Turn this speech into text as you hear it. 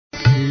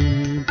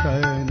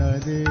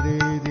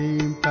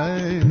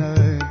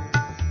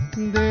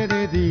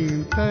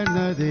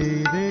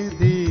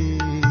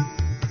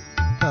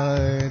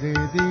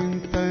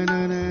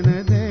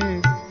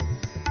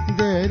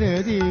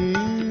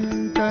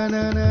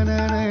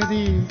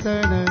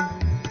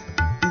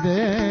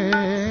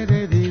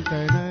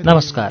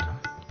नमस्कार।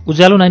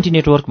 उज्यालो 90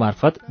 नेटवर्क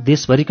मार्फत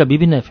देशभरिका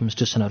विभिन्न एफएम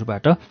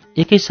स्टेशनहरूबाट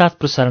एकैसाथ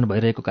प्रसारण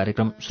भइरहेको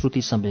कार्यक्रम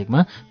श्रुति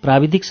सम्वेगमा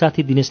प्राविधिक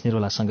साथी दिनेश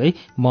निरोलासँगै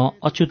म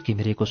अच्युत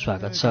घिमिरेको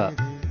स्वागत छ।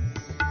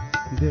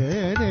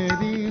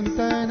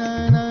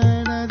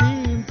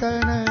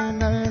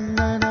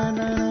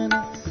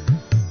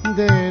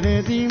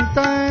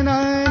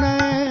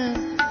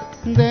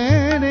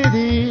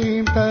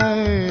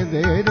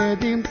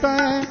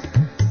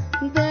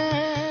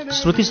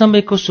 श्रुति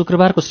सम्वेकको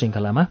शुक्रबारको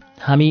श्रृङ्खलामा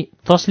हामी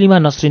तस्लिमा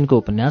नसरिनको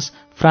उपन्यास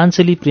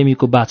फ्रान्सेली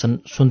प्रेमीको वाचन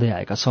सुन्दै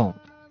आएका छौं।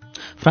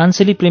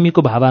 फ्रान्सेली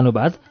प्रेमीको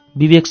भावानुवाद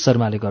विवेक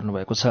शर्माले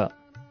गर्नुभएको छ।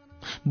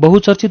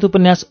 बहुचर्चित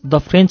उपन्यास द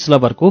फ्रेन्च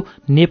लभरको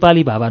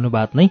नेपाली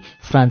भावानुवाद नै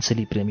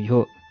फ्रान्सेली प्रेमी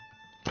हो।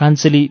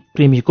 फ्रान्सेली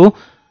प्रेमीको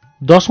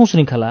 10औं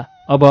श्रृङ्खला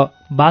अब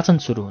वाचन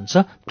सुरु हुन्छ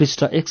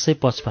पृष्ठ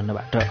 155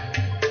 बाट।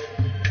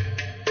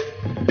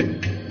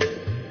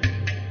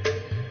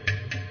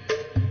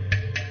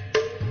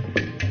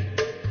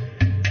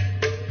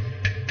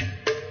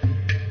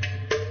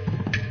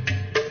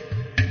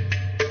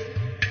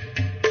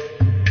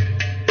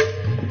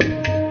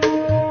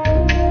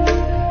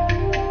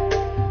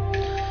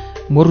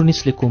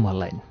 मोरुनिसले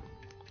कोमललाई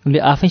उनले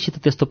आफैसित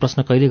त्यस्तो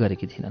प्रश्न कहिले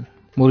गरेकी थिइनन्।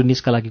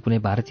 मोरुनिसका लागि कुनै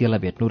भारतीयलाई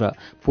भेट्नु र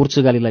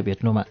पोर्चुगालीलाई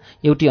भेट्नुमा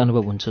एउटै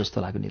अनुभव हुन्छ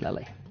जस्तो लाग्यो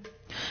निलालाई।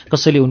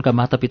 कसैले उनका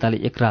मातापिताले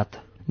एक रात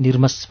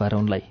निर्मस भएर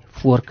उनलाई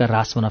फोहोरका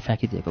रासमा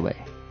नफ्याँकिदिएको भए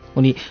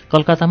उनी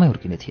कलकत्तामै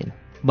हुर्किने थिइन्।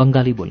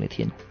 बङ्गाली बोल्ने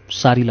थिइन्,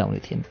 सारी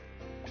लाउने थिइन्।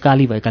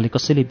 काली भएकाले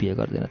कसैले बिहे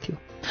गर्दैनथ्यो।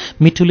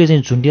 मिठुले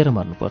चाहिँ झुन्डिएर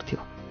मर्नु पर्थ्यो।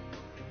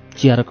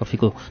 चिया र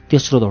कफीको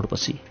तेस्रो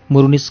दौडपछि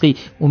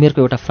मोरुनिसकै उमेरको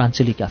एउटा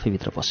फ्रान्सेली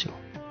क्याफेभित्र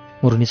पस्यो।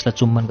 मोरुनिसलाई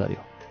चुम्बन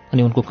गर्यो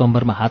अनि उनको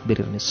कम्बरमा हात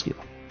बेरेर निस्कियो।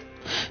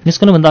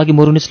 निस्कनुभन्दा अघि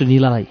मोरुनिसले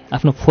निलालाई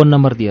आफ्नो फोन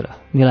नम्बर दिएर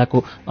निलाको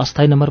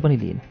अस्थायी नम्बर पनि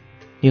लिइन्।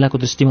 निलाको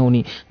दृष्टिमा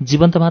उनी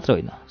जीवन्त मात्र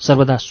होइन,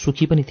 सर्वदा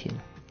सुखी पनि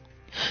थिइन्।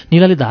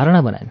 निलाले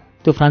धारणा बनाइन्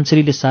त्यो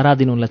फ्रान्सेलीले सारा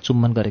दिन उनलाई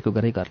चुम्बन गरेको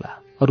गरे गर्ला।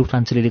 अरू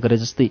फ्रान्सेलीले गरे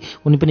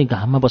जस्तै उनी पनि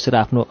घाममा बसेर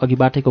आफ्नो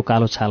अघिबाटैको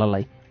कालो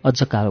छालालाई अझ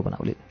कालो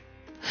बनाउलिन्।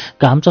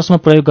 घाम चस्मा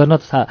प्रयोग गर्न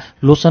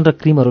तथा लोसन र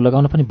क्रिमहरू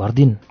लगाउन पनि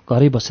भरदिन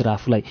घरै बसेर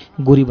आफूलाई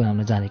गोरी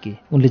बनाउन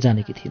उनले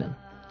जानेकी थिइनन्।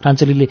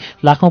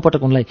 फ्रान्सेलीले लाखौं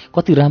पटक उनलाई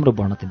कति राम्रो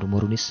बढ्न तिम्रो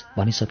मोरुनिस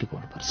भनिसकेको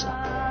हुनुपर्छ।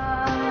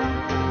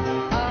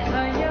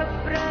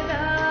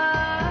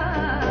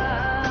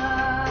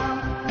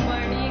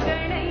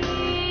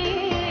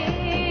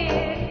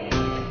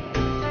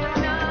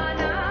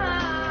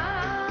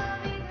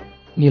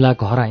 निला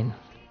घर आइन्।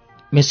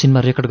 मेसिनमा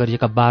रेकर्ड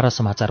गरिएका 12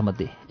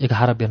 समाचारमध्ये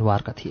 11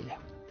 बेनवारका थिए।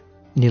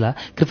 निला,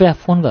 कृपया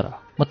फोन गर,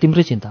 म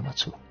तिम्रै चिन्तामा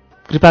छु।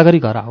 कृपा गरी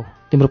घर आऊ,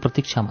 तिम्रो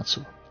प्रतीक्षामा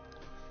छु।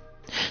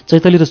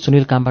 चैतली र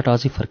सुनिल कामबाट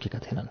अझै फर्केका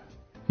थिएनन्।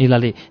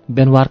 निलाले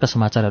बेनवारका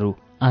समाचारहरू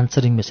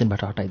आन्सरिङ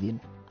मेसिनबाट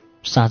हटाइदिइन्।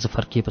 साँझ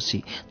फर्किएपछि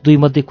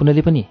दुईमध्ये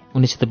कुनैले पनि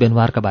उनीसित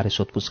बेनवारका बारे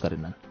सोधपुछ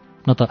गरेनन्,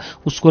 न त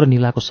उसको र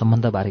निलाको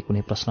सम्बन्धबारे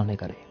कुनै प्रश्न नै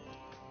गरे।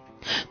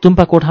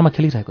 तुम्पा कोठामा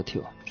खेलिरहेको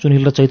थियो।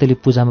 सुनिल र चैतली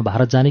पूजामा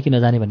भारत जाने कि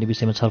नजाने भन्ने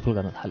विषयमा छलफल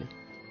गर्न थाले।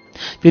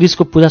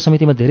 पेरिसको पूजा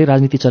समितिमा धेरै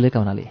राजनीति चलेका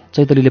हुनाले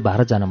चैतलीले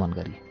भारत जान मन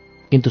गरी,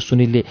 किन्तु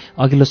सुनिलले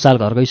अघिल्लो साल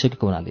घर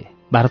गइसकेको हुनाले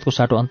भारतको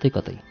साटो अन्तै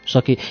कतै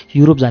सके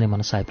युरोप जाने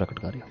मनसाय प्रकट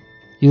गर्यो।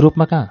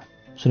 युरोपमा कहाँ?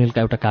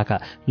 सुनिलका एउटा काका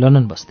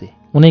लन्डन बस्थे,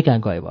 उनै कहाँ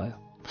गए भयो।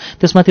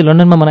 त्यसमाथि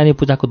लन्डनमा मनाइने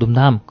पूजाको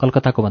धुमधाम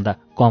कलकत्ताको भन्दा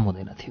कम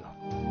हुँदैन थियो।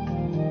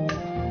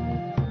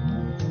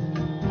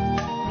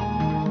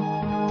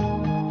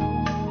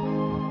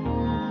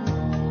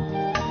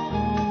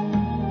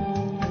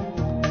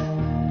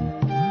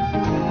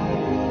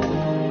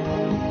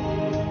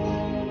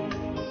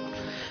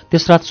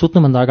 त्यस रात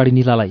सुत्नुभन्दा अगाडि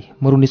निलालाई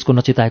मोरुनिसको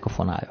नचिताएको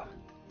फोन आयो।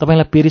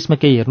 तपाईलाई पेरिसमा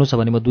केही हेर्नु छ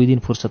भने म 2 दिन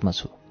फुर्सदमा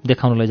छु,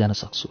 देखाउन लैजान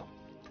सक्छु।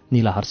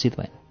 निला हर्षित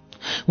भइन्।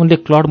 उनले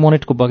क्लड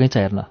मोनेटको बगैँचा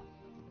हेर्न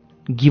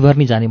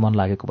गिभर्नी जाने मन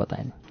लागेको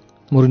बताइन्।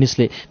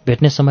 मोरुनिसले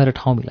भेट्ने समय र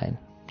ठाउँ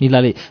मिलाइन्।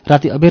 निलाले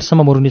राति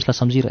अबेरसम्म मोरुनिसलाई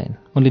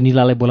सम्झिरहन्। उनले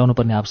निलालाई बोलाउनु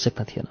पर्ने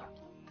आवश्यकता थिएन।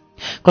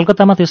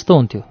 कलकत्तामा त यस्तो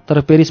हुन्थ्यो,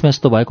 तर पेरिसमा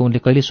यस्तो भएको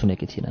उनले कहिले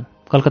सुनेकी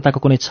थिएनन्। कलकत्ताको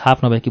कुनै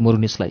छाप नभएकी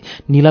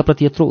मोरुनिसलाई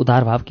निलाप्रति यत्रो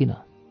उदार भाव किन?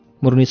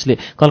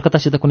 मोरुनिसले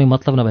कलकत्तासित कुनै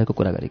मतलब नभएको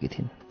कुरा गरेकी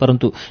थिइन्,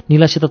 परन्तु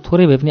निलासित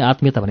थोरै भए पनि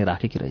आत्मीयता भने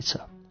राखेकी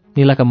रहेछ।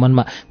 निलाका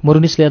मनमा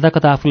मोरुनिसले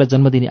यदाकता आफूलाई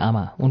जन्म दिने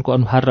आमा, उनको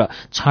अनुहार र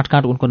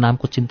छाँटकाँट उनको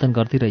नामको चिन्तन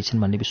गर्दै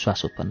रहेछिन् भन्ने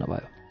विश्वास उत्पन्न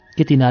भयो।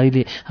 के ती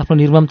नारीले आफ्नो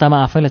निर्ममतामा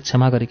आफैलाई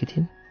क्षमा गरेकी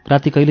थिइन्?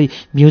 राति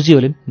कहिल्यै बिउजी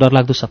होलिन्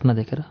डरलाग्दो सपना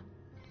देखेर?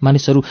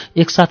 मानिसहरू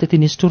एकसाथ यति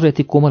निष्ठुर र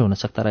यति कोमल हुन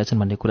सक्ता रहेछन्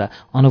भन्ने कुरा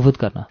अनुभूत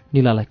गर्न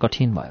निलालाई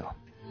कठिन भयो।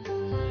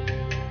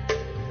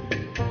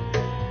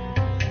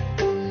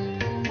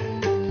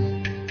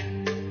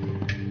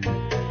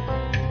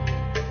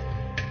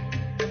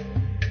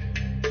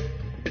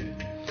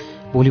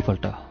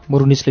 भोलिपल्ट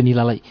मोरुनिसले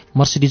निलालाई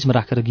मर्सिडिजमा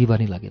राखेर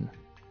गिभर्नी लगिन्।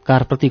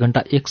 कार प्रति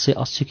घण्टा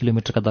 180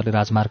 किलोमिटरका दरले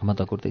राजमार्गमा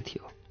दगुर्दै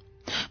थियो।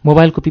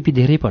 मोबाइलको पिपी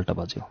धेरैपल्ट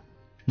बज्यो।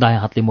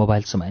 दायाँ हातले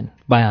मोबाइल समाइन्,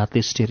 बायाँ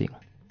हातले स्टियरिङ।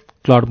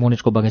 क्लड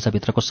मोनेटको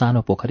बगैँचाभित्रको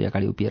सानो पोखरी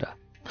अगाडि उभिएर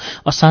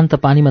अशान्त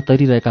पानीमा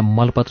तैरिरहेका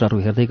मलपत्रहरू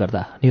हेर्दै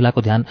गर्दा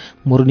नीलाको ध्यान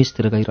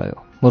मोरुनिसतिर गइरह्यो।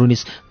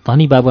 मोरुनिस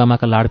धनी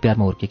बाबुआमाका लाड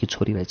प्यारमा हुर्केकी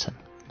छोरी रहेछन्।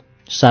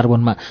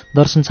 सार्बोनमा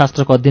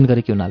दर्शनशास्त्रको अध्ययन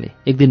गरेकी हुनाले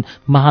एक दिन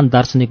महान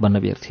दार्शनिक बन्न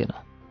बेर थिएन।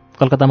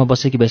 कलकत्तामा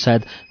बसेकी भए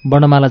सायद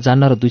वर्णमाला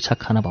जान्न र 2 छाक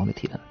खाना पाउने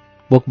थिएनन्।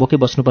 बोकबोकै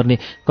बस्नुपर्ने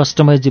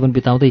कष्टमय जीवन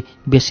बिताउँदै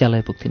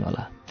बेश्यालय पुग्थिन्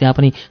होला। त्यहाँ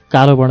पनि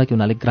कालो वर्णकी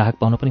हुनाले ग्राहक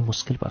पाउन पनि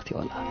मुस्किल पर्थ्यो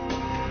होला।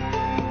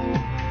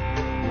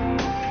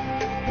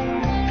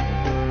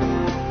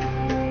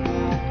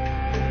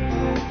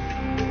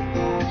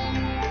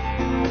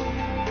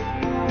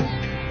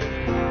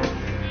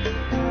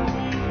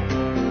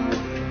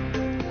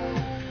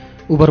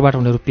 उबरबाट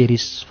उनीहरू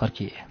पेरिस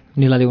फर्किए।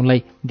 नीलाले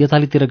उनलाई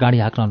देतालीतिर गाडी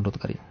हाँक्न अनुरोध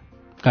गरिन्।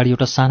 गाडी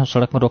एउटा सानो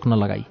सडकमा रोक्न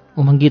लगाई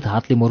उमङ्गित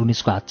हातले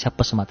मोरुनिसको हात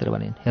छ्याप्प समातेर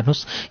भनिन्,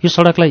 हेर्नुहोस्, यो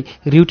सडकलाई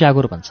रिउ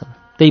ट्यागोर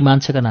भन्छन्, त्यही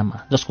मान्छेका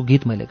नाममा जसको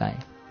गीत मैले गाएँ।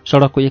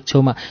 सडकको एक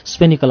छेउमा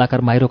स्पेनी कलाकार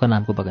माइरोका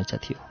नामको बगैँचा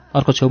थियो,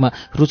 अर्को छेउमा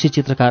रुचि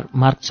चित्रकार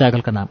मार्क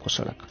च्यागलका नामको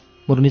सडक।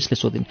 मोरुनिसले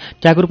सोधिन्,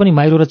 ट्यागोर पनि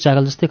माइरो र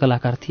च्यागल जस्तै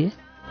कलाकार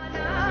थिए?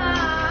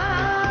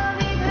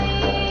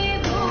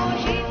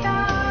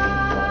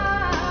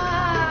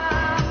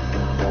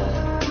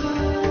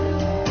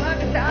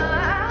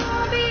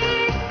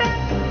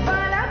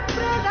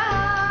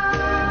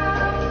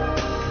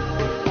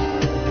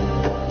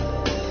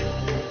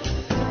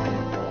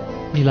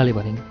 नीलाले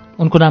भनिन्,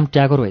 उनको नाम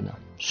ट्यागोर होइन,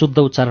 शुद्ध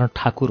उच्चारण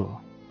ठाकुर हो,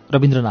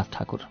 रविन्द्रनाथ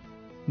ठाकुर।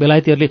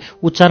 बेलायतीहरूले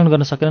उच्चारण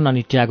गर्न सकेनन्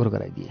अनि ट्यागोर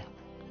गराइदिए।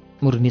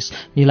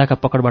 मोरुनिस नीलाका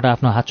पकडबाट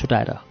आफ्नो हात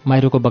छुटाएर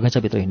माइरोको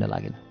बगैँचाभित्र हिँड्न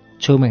लागिन्।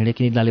 छेउमा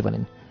हिँडेकी नीलाले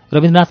भनिन्,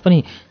 रविन्द्रनाथ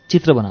पनि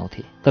चित्र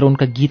बनाउँथे, तर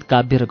उनका गीत,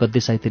 काव्य र गद्य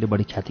साहित्यले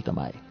बढी ख्याति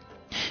कमाए।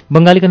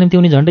 बङ्गालीका निम्ति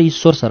उनी झण्डै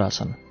ईश्वर सरह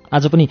छन्।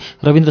 आज पनि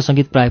रविन्द्र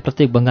सङ्गीत प्राय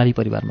प्रत्येक बङ्गाली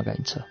परिवारमा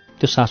गाइन्छ।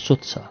 त्यो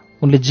शाश्वत छ।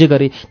 उनले जे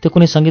गरे त्यो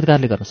कुनै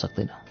सङ्गीतकारले गर्न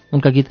सक्दैन।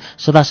 उनका गीत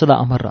सदा सदा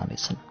अमर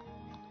रहनेछन्।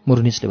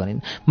 मोरुनिसले भनिन्,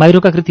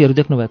 माइरोका कृतिहरू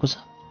देख्नु भएको छ?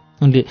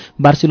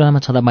 उनले बार्सिलोनामा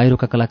छँदा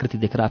माइरोका कलाकृति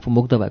देखेर आफू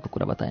मुग्ध भएको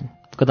कुरा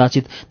बताइन्।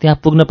 कदाचित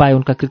त्यहाँ पुग्न पाए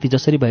उनका कृति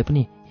जसरी भए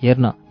पनि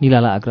हेर्न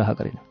नीलालाई आग्रह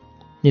गरिन्।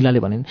 नीलाले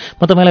भनिन्,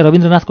 म तपाईँलाई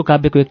रविन्द्रनाथको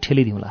काव्यको एक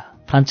ठेली दिउँला,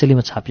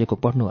 फ्रान्सेलीमा छापिएको,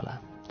 पढ्नुहोला,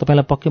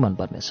 तपाईँलाई पक्कै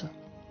मनपर्नेछ।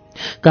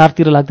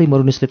 कारतिर लाग्दै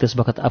मोरुनिसले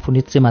त्यसबखत आफू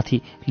नित्यमाथि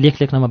लेख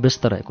लेख्नमा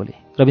व्यस्त रहेकोले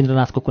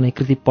रविन्द्रनाथको कुनै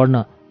कृति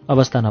पढ्न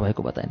अवस्था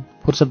नभएको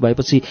बताइन्। फुर्सद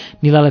भएपछि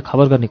नीलालाई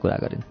खबर गर्ने कुरा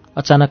गरिन्।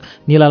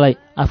 अचानक नीलालाई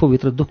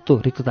आफूभित्र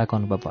दुख्दो रिक्तताको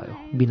अनुभव भयो,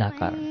 बिना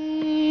कारण।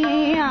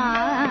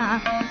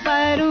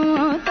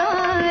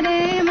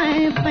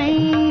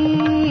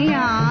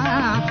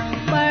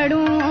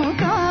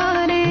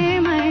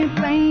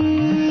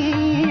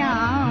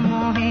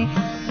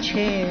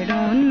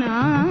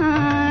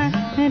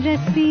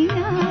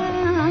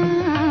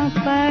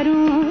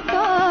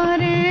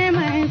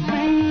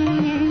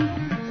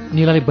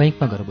 नीलाले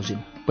बैङ्कमा गएर बुझिन्,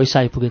 पैसा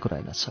आइपुगेको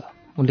रहेनछ।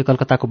 उनले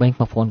कलकत्ताको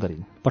बैङ्कमा फोन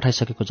गरिन्।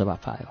 पठाइसकेको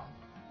जवाफ आयो।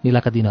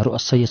 नीलाका दिनहरू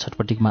असह्य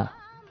छटपटीमा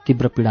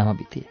तीव्र पीडामा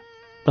बिते।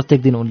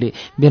 प्रत्येक दिन उनले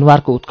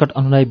बेनवारको उत्कट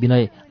अनुनय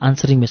विनय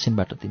आन्सरिङ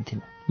मेसिनबाट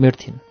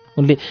मेट्थिन्।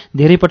 उनले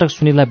धेरै पटक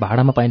सुनिललाई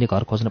भाडामा पाइने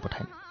घर खोज्न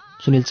पठाइन्।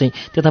 सुनिल चाहिँ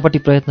त्यतापट्टि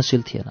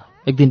प्रयत्नशील थिएन।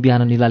 एक दिन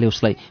बिहान नीलाले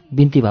उसलाई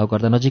बिन्ती भाव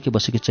गर्दा नजिकै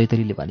बसेकी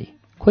चैतरीले भनी,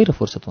 खोइ र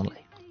फुर्सद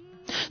उनलाई।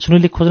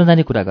 सुनिलले खोज्न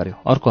जाने कुरा गर्यो।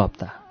 अर्को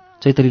हप्ता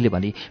चैतरीले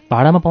भनी,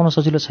 भाडामा पाउन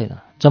सजिलो छैन,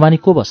 जमानी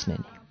को बस्ने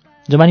नि?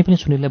 जमानी पनि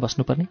सुनिललाई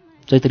बस्नुपर्ने?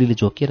 चैतरीले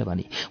झोकिएर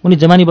भनी, उनी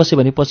जमानी बसे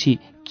भने पछि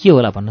के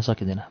होला भन्न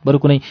सकिँदैन, बरु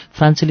कुनै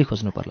फ्रान्सेली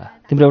खोज्नु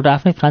पर्ला। तिम्रो एउटा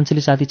आफ्नै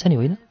फ्रान्सेली साथी छ नि,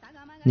 होइन?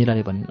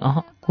 नीलाले भनिन्,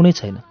 कुनै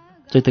छैन।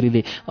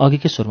 चैतरीले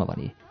अघिकै स्वरमा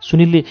भने,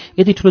 सुनिलले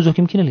यति ठुलो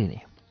जोखिम किन लिने?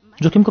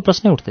 जोखिमको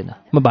प्रश्नै उठ्दैन।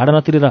 म भाडा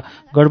नतिरेर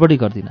गडबडी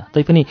गर्दिनँ,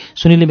 तैपनि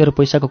सुनिलले मेरो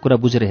पैसाको कुरा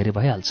बुझेर हेरे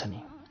भइहाल्छ नि।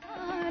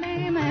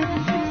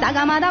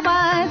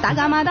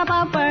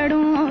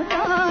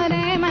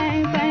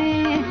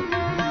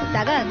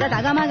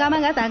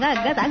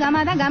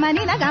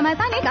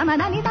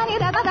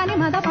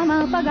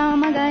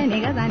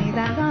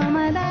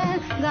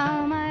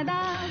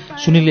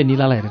 सुनिलले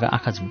नीलालाई हेरेर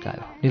आँखा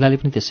झिम्कायो। नीलाले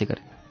पनि त्यसै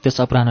गरिन्।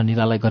 त्यस अपराह्न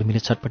नीलालाई गर्मीले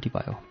छटपटी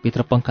भयो।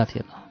 भित्र पङ्खा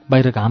थिएन,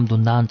 बाहिर घाम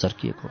धुन्दान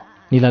चर्किएको।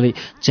 नीलाले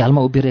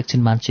झ्यालमा उभिएर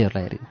एकछिन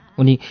मान्छेहरूलाई हेरिन्।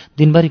 उनी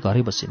दिनभरि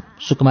घरै बसिन्।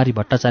 सुकुमारी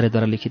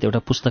भट्टाचार्यद्वारा लिखित एउटा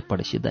पुस्तक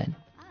पढे सिद्धाइन्।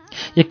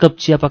 एक कप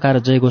चिया पकाएर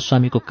जय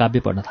गोस्वामीको काव्य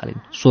पढ्न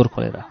थालिन्, स्वर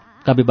खोलेर।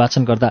 काव्य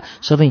वाचन गर्दा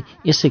सधैँ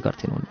यसै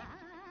गर्थिन् उनी।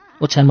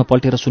 ओछ्यानमा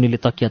पल्टेर सुनिलले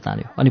तकिया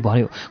तान्यो अनि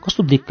भन्यो,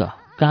 कस्तो दिक्क,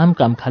 काम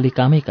काम, खालि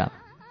कामै काम।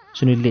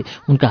 सुनिलले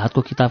उनका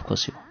हातको किताब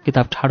खोस्यो।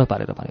 किताब ठाडो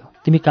पारेर भन्यो,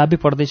 तिमी काव्य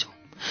पढ्दैछौ?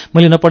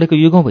 मैले नपढेको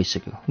युगौँ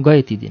भइसक्यो,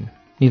 गए ती दिन।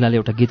 नीलाले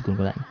एउटा गीत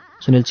गुनगुनाइन्।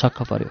 सुनिल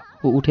छक्क पर्यो।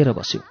 ऊ उठेर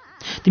बस्यो।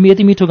 तिमी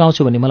यति मिठो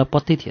गाउँछौ भन्ने मलाई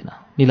पत्तै थिएन।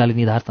 नीलाले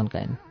निधार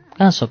तन्काइन्।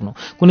 कहाँ सक्नु,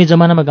 कुनै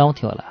जमानामा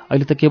गाउँथ्यो होला,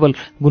 अहिले त केवल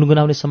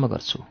गुनगुनाउनेसम्म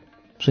गर्छु।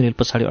 सुनिल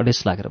पछाडि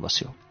अडेस लागेर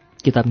बस्यो।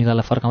 किताब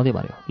नीलालाई फर्काउँदै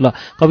भन्यो, ल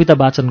कविता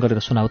वाचन गरेर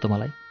सुनाऊ त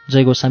मलाई,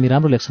 जय गोस्वामी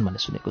राम्रो लेख्छन् भन्ने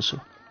सुनेको छु।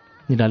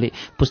 नीलाले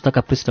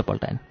पुस्तकका पृष्ठ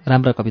पल्टाइन्,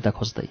 राम्रा कविता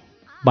खोज्दै।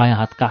 बायाँ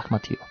हात काखमा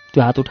थियो।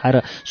 त्यो हात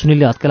उठाएर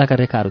सुनिलले हत्केलाका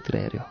रेखाहरूतिर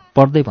हेऱ्यो।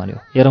 पढ्दै भन्यो,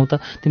 हेरौँ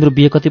त तिम्रो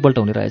बिहे कतिपल्ट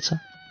हुने रहेछ?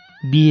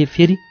 बिहे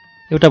फेरि?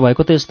 एउटा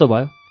भएको त यस्तो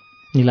भयो।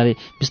 निलाले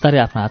बिस्तारै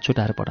आफ्नो हात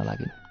छुटाएर पढ्न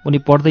लागिन्। उनी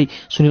पढ्दै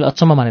सुनिल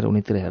अचम्म मानेर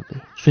उनीतिर हेर्दै।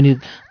 सुनिल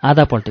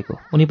आधा पल्टेको,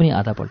 उनी पनि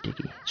आधा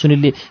पल्टेकी।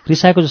 सुनिलले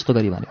रिसाएको जस्तो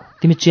गरी भन्यो,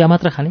 तिमी चिया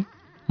मात्र खाने?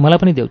 मलाई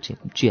पनि देऊ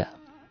चिया।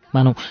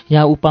 मानौ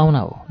यहाँ ऊ पाहुना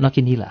हो, न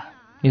कि निला।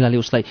 निलाले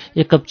उसलाई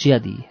एक कप चिया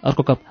दिई,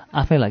 अर्को कप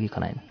आफ्नै लागि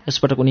खनाइन्।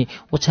 यसपटक उनी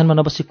ओछ्यानमा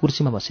नबसी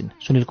कुर्सीमा बसिन्,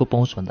 सुनिलको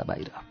पहुँचभन्दा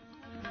बाहिर।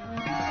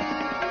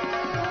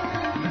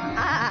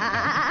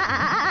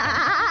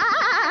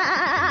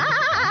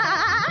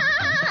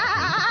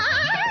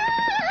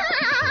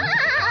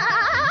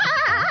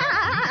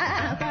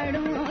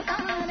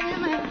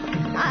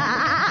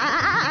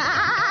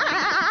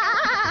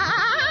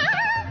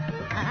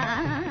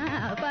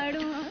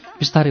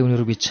 बिस्तारै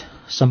उनीहरू बीच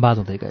संवाद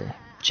हुँदै गए।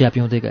 चिया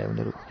पिउँदै गए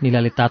उनीहरू।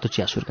 निलाले तातो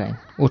चिया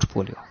सुर्काइन्, ओठ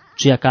पोल्यो।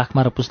 चिया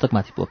काखमा र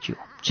पुस्तकमाथि पोखियो।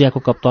 चियाको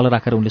कप तल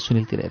राखेर उनले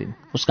सुनिलतिर हेरिन्।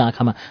 उसका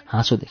आँखामा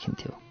हाँसो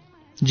देखिन्थ्यो।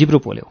 जिब्रो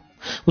पोल्यो।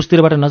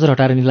 उसतिरबाट नजर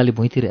हटाएर निलाले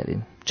भुइँतिर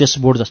हेरिन्।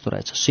 चेसबोर्ड जस्तो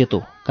रहेछ, सेतो,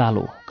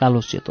 कालो, कालो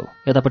सेतो।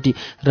 यतापट्टि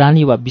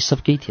रानी वा बिसप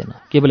केही थिएन,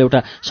 केवल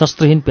एउटा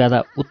शस्त्रहीन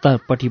प्यादा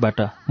उत्तरपट्टिबाट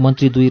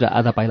मन्त्री 2 र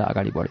आधा पाइला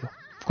अगाडि बढ्यो।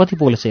 कति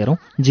पोलेछ हेरौँ,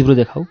 जिब्रो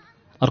देखाऊ।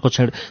 अर्को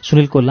क्षण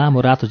सुनिलको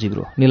लामो रातो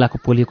जिब्रो निलाको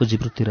पोलिएको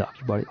जिब्रोतिर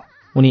अघि बढ्यो।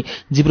 उनी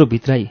जिब्रो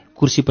भित्राई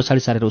कुर्सी पछाडि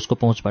सारेर उसको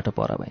पहुँचबाट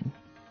पर भइन्।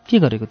 के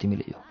गरेको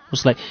तिमीले यो?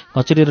 उसलाई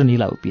घचेटेर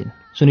निला उभिन्।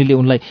 सुनिलले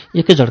उनलाई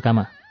एकै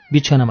झड्कामा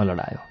बिछ्यानामा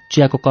लडायो।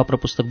 चियाको कप र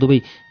पुस्तक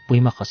दुवै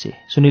भुइँमा खसे।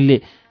 सुनिलले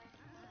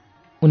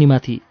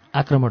उनीमाथि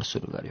आक्रमण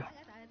सुरु गर्यो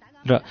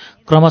र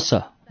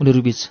क्रमशः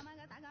उनीहरूबीच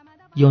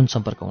यौन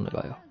सम्पर्क हुन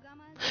गयो।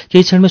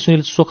 केही क्षणमै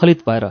सुनिल स्वखलित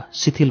भएर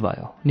शिथिल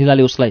भयो।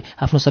 निलाले उसलाई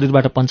आफ्नो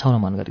शरीरबाट पन्छाउन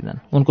मन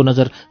गरिनन्। उनको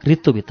नजर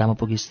रित्तो भित्तामा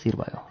पुगी स्थिर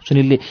भयो।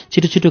 सुनिलले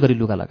छिटो छिटो गरी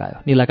लुगा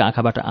लगायो। निलाका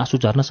आँखाबाट आँसु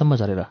झर्नसम्म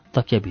झरेर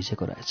तकिया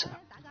भिजेको रहेछ।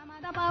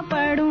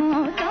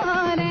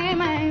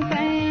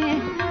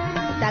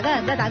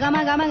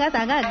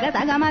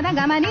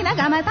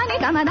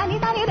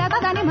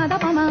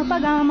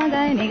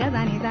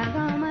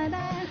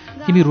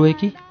 तिमी रोए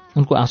कि?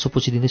 उनको आँसु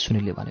पुछिदिँदै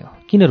सुनिलले भन्यो।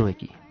 किन रोए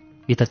कि?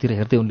 भित्रतिर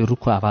हेर्दै उनले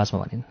रुखो आवाजमा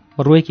भनिन्,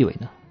 म रोए कि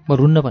होइन, म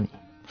रुन्न पनि।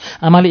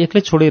 आमाले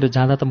एक्लै छोडेर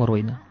जाँदा त म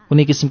रोइनँ।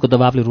 कुनै किसिमको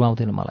दबावले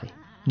रुवाउँदैन मलाई।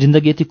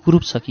 जिन्दगी यति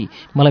कुरूप छ कि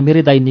मलाई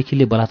मेरै दाइ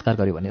निखिलले बलात्कार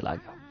गर्यो भन्ने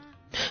लाग्यो।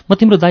 म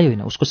तिम्रो दाइ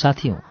होइन, उसको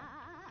साथी हुँ।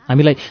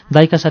 हामीलाई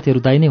दाइका साथीहरू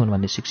दाइ नै हुन्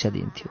भन्ने शिक्षा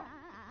दिइन्थ्यो।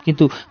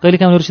 किन्तु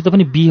कहिलेकाहीँ उनीहरूसित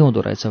पनि बिहे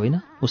हुँदो रहेछ होइन?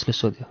 उसले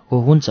सोध्यो। हो,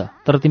 हुन्छ,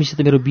 तर तिमीसित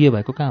मेरो बिहे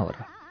भएको कहाँ हो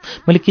र?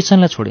 मैले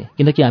किचनलाई छोडेँ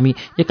किनकि हामी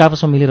एक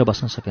आपसमा मिलेर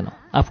बस्न सकेनौँ।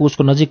 आफू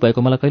उसको नजिक भएको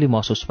मलाई कहिले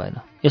महसुस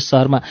भएन। यस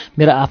सहरमा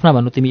मेरा आफ्ना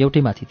भन्नु तिमी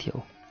एउटै माथि थियौ।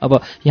 अब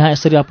यहाँ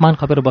यसरी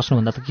अपमान खपेर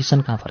बस्नुभन्दा त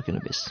किचन कहाँ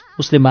फर्किनु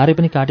बेस। उसले मारे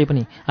पनि काटे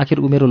पनि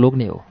आखिर ऊ मेरो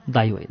लोग्ने हो,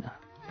 दाइ होइन।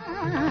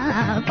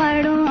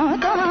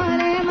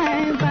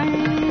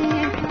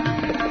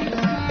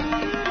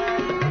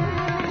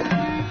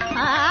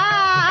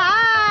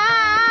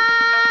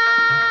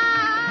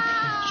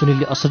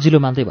 सुनिलले असजिलो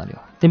मान्दै भन्यो,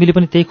 तिमीले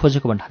पनि त्यही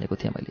खोजेको भन्ठानेको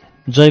थिएँ मैले।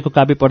 जयको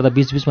काव्य पढ्दा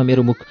बीचबीचमा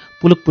मेरो मुख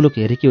पुलुक पुलुक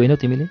हेरेकी होइनौ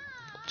तिमीले?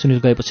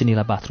 सुनिल गएपछि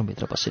निला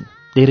बाथरुमभित्र पसिन्।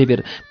 धेरै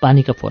बेर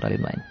पानीका फोराले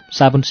नुहाइन्।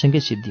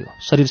 साबुनसँगै सिद्धियो।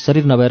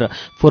 शरीर नभएर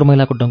फोहोर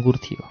मैलाको डङ्गुर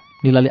थियो।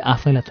 निलाले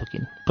आफैलाई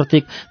थोकिन्।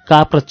 प्रत्येक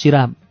काप र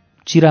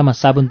चिरामा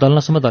साबुन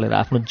दल्नसम्म दलेर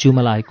आफ्नो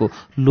जिउमा लागेको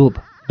लोभ,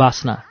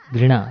 वासना,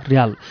 घृणा,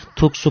 र्याल,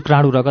 थुक,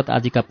 शुक्राणु, रगत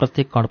आदिका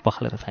प्रत्येक कण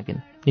पखालेर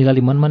फ्याँकिन्।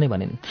 निलाले मनमा नै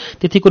भनिन्,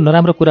 त्यतिको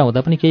नराम्रो कुरा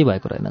हुँदा पनि केही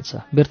भएको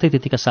रहेनछ। व्यर्थै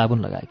त्यतिका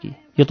साबुन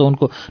लगाएकी। यो त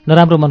उनको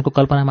नराम्रो मनको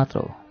कल्पना मात्र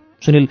हो।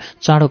 सुनिल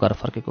चाँडो घर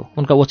फर्केको,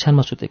 उनका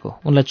ओछ्यानमा सुतेको,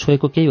 उनलाई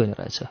छोएको केही होइन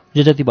रहेछ।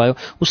 जे जति भयो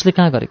उसले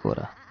कहाँ गरेको हो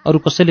र? अरू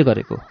कसैले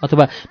गरेको?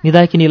 अथवा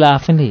निदायकी निला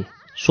आफैले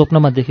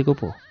स्वप्नमा देखेको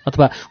पो?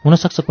 अथवा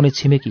हुनसक्छ कुनै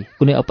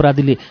छिमेकी, कुनै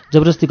अपराधीले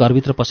जबरजस्ती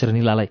घरभित्र पसेर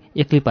निलालाई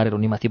एक्लै पारेर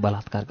उनीमाथि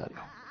बलात्कार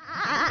गर्यो।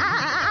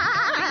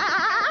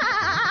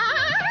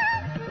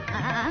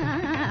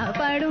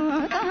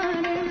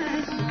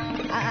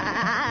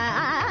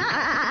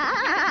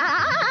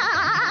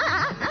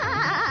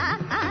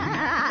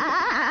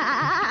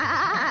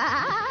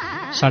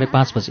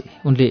 5:30 बजे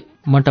उनले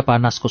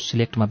मन्टपार्नासको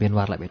सिलेक्टमा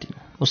बेनवारलाई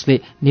भेटिन्।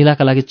 उसले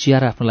निलाका लागि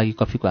चिया र आफ्नो लागि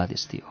कफीको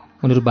आदेश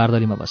दियो। उनीहरू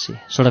बारदलीमा बसे,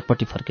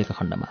 सडकपट्टि फर्केका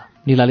खण्डमा।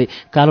 निलाले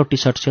कालो टी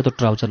सर्ट, सेतो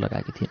ट्राउजर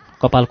लगाएकी थिइन्।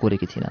 कपाल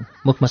कोरेकी थिएनन्।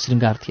 मुखमा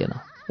श्रृङ्गार थिएन।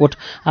 ओठ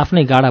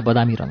आफ्नै गाढा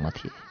बदामी रङमा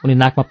थिए। उनी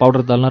नाकमा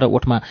पाउडर दल्न र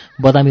ओठमा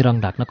बदामी रङ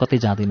ढाक्न कतै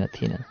जाँदैन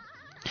थिएनन्।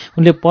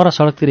 उनले पर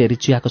सडकतिर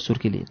हेरी चियाको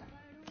सुर्की लिइन्।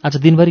 आज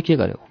दिनभरि के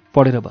गर्यौ?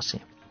 पढेर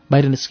बसेँ।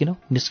 बाहिर निस्किनौ?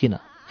 निस्किन।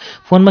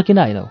 फोनमा किन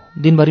आइनौ?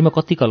 दिनभरिमा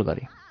कति कल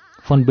गरेँ?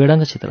 फोन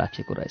बेडङ्गसित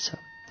राखिएको रहेछ।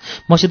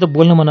 मसित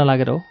बोल्न मन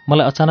लागेर हो?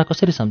 मलाई अचानक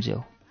कसरी सम्झ्यौ?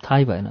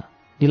 थाहै भएन।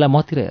 निला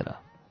मतिर हेर।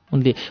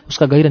 उनले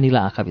उसका गहिरा निला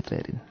आँखाभित्र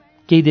हेरिन्।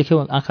 केही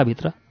देख्यौ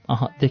आँखाभित्र?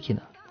 देखिन।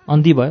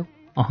 अन्धी भयो?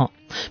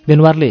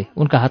 बेनवारले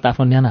उनका हात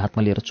आफ्नो न्याना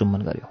हातमा लिएर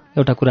चुम्बन गर्यो।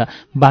 एउटा कुरा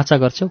बाचा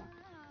गर्छौ?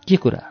 के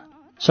कुरा?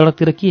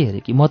 सडकतिर के हेरे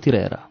कि मतिर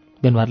हेर।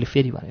 बेनवारले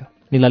फेरि भन्यो।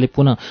 निलाले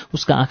पुनः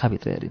उसका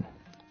आँखाभित्र हेरिन्।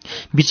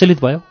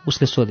 विचलित भयो?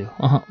 उसले सोध्यो।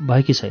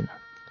 भएकी छैन।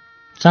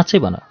 साँच्चै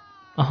भन।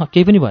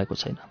 केही पनि भएको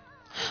छैन।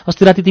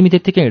 अस्ति राति तिमी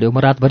त्यत्तिकै हिँड्यौ, म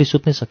रातभरि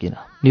सुत्नै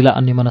सकिनँ। निला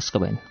अन्यमनस्क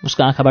भइन्।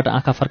 उसका आँखाबाट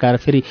आँखा फर्काएर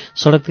फेरि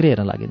सडकतिर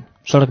हेर्न लागिन्।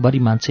 सडकभरि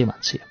मान्छे।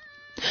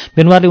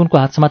 बेनवारले उनको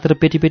हात समातेर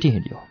पेटी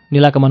हिँड्यो।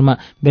 निलाका मनमा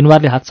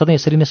बेनवारले हात सधैँ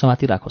यसरी नै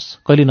समाति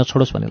राखोस्, कहिले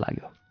नछोडोस् भन्ने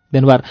लाग्यो।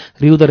 बेनवार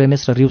रिउ द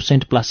रेनेस र रिउ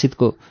सेन्ट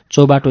प्लासिडको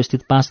चौबाटो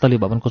स्थित 5 तले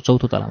भवनको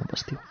चौथो तलामा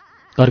बस्थ्यो।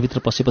 घरभित्र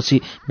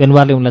पसेपछि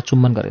बेनवारले उनलाई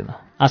चुम्बन गरेन,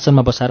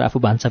 आसनमा बसाएर आफू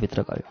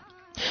भान्साभित्र गयो।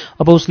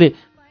 अब उसले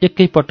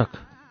एकै पटक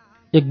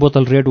एक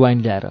बोतल रेड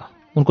वाइन ल्याएर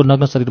उनको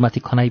नग्न शरीरमाथि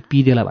खनाई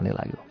पिइदेला भन्ने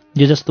लाग्यो।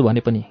 जे जस्तो भने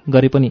पनि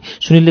गरे पनि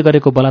सुनिलले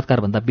गरेको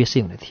बलात्कारभन्दा बेसै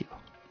हुने थियो।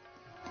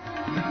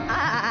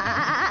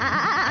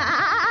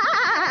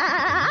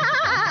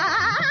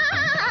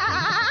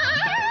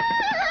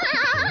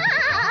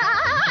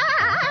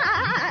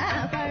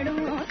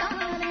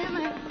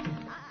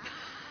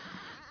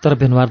 तर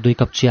बेनवार 2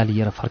 कप चिया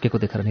लिएर फर्केको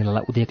देखेर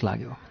निलालाई उदेक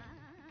लाग्यो।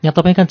 यहाँ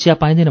तपाईँका चिया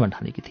पाइँदैन भने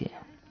ठानेकी थिएँ।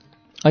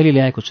 अहिले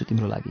ल्याएको छु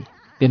तिम्रो लागि।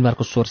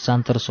 बेनवारको स्वर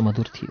शान्त र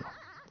सुमधुर थियो।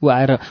 ऊ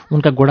आएर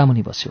उनका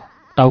गोडामुनि बस्यो,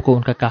 टाउको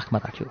उनका काखमा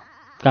राख्यो।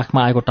 काखमा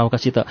आएको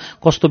टाउकासित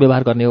कस्तो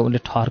व्यवहार गर्ने हो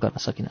उनले ठहर गर्न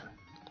सकिनन्।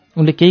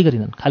 उनले केही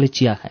गरिनन्, खालि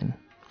चिया खाइन्।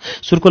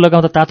 सुर्को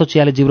लगाउँदा तातो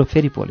चियाले जिब्रो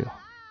फेरि पोल्यो।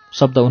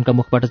 शब्द उनका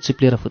मुखबाट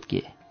चिप्लिएर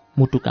फुत्किए।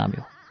 मुटु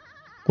काम्यो।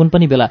 कुन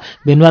पनि बेला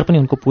बेनवार पनि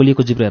उनको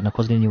पोलिएको जिब्रो हेर्न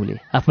खोज्ने निउले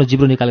आफ्नो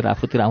जिब्रो निकालेर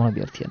आफूतिर आउन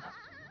बेर थिएन।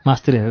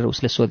 मास्तिर हेरेर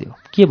उसले सोध्यो,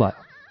 के भयो?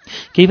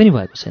 केही पनि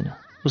भएको छैन।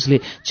 उसले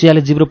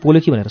चियाले जिब्रो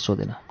पोल्यो कि भनेर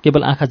सोधेन,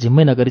 केवल आँखा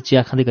झिम्मै नगरी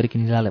चिया खाँदै गरेकी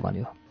निलालाई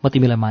भन्यो, म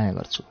तिमीलाई माया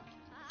गर्छु।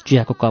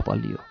 चियाको कप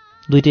अल्लियो।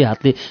 दुईटै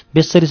हातले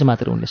बेस्सरी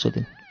समातेर उनले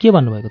सोधिन्, के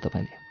भन्नुभएको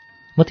तपाईँले?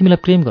 म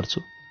तिमीलाई प्रेम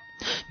गर्छु।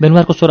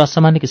 बेनवारको स्वर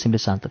असामान्य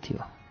किसिमले शान्त थियो।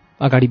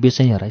 अगाडि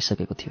बेचैनी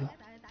हराइसकेको थियो।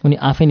 उनी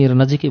आफैनिर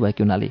नजिकै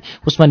भएकी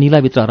हुनाले उसमा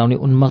निलाभित्र हराउने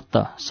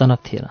उन्मत्त सनक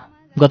थिएन।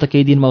 गत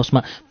केही दिनमा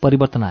उसमा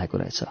परिवर्तन आएको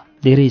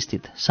रहेछ। धेरै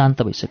स्थित,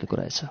 शान्त भइसकेको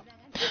रहेछ।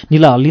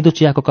 निला हल्लिँदो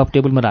चियाको कप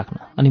टेबलमा राख्न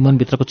अनि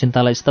मनभित्रको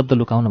चिन्तालाई स्तब्ध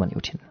लुकाउन भनी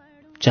उठिन्।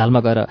 झ्यालमा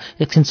गएर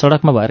एकछिन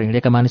सडकमा भएर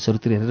हिँडेका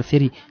मानिसहरूतिर हेरेर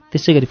फेरि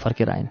त्यसै गरी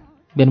फर्केर आइन्।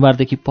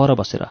 बेनवारदेखि पर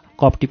बसेर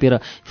कप टिपेर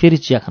फेरि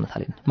चिया खान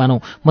थालिन्।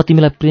 मानौ म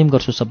तिमीलाई प्रेम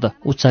गर्छु शब्द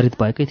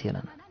उच्चारित भएकै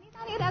थिएनन्।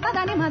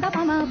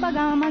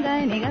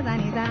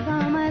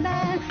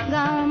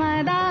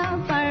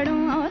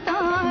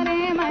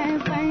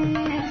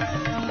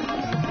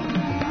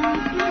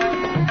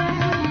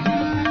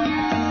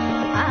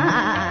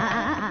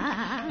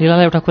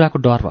 निलालाई एउटा कुराको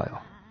डर भयो।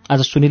 आज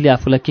सुनिलले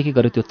आफूलाई के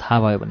गर्यो त्यो थाहा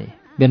भयो भने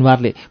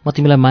बेनवारले म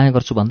तिमीलाई माया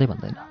गर्छु भन्दै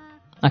भन्दैन।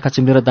 आँखा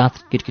चिम्लेर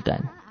दाँत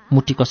किटकिटाइन्।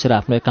 मुट्ठी कसेर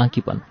आफ्नो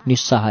एकाङ्कीपन,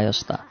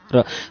 निस्सहायता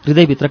र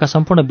हृदयभित्रका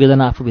सम्पूर्ण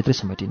वेदना आफूभित्रै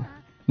समेटिन्।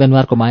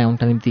 बेनवारको माया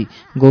उनका निम्ति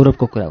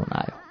गौरवको कुरा हुन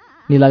आयो।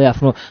 निलाले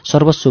आफ्नो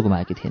सर्वस्व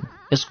गुमाएकी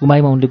थिइन्। यस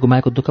गुमाइमा उनले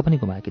गुमाएको दुःख पनि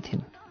गुमाएकी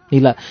थिइन्।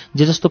 निला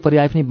जे जस्तो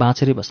पर्याय पनि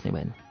बाँचेरै बस्ने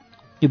भइन्।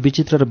 यो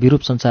विचित्र र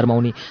विरूप संसारमा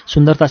उनी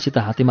सुन्दरतासित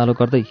हातेमालो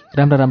गर्दै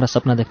राम्रा राम्रा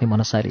सपना देख्ने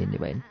मनसायले हिँड्ने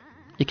भइन्।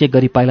 एक एक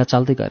गरी पाइला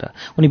चाल्दै गएर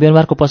उनी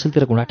बेनवारको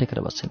पसलतिर घुँडा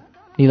टेकेर बस्छिन्।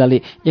 निलाले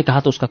एक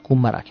हात उसका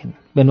कुममा राखिन्।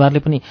 बेनवारले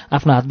पनि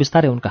आफ्नो हात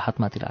बिस्तारै उनका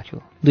हातमाथि राख्यो।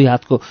 दुई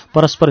हातको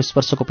परस्पर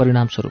स्पर्शको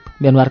परिणामस्वरूप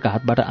बेनवारका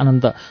हातबाट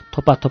आनन्द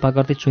थोपा थोपा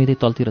गर्दै चुइँदै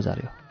तलतिर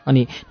झर्यो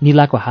अनि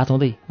निलाको हात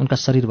हुँदै उनका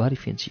शरीरभरि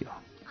फिंचियो।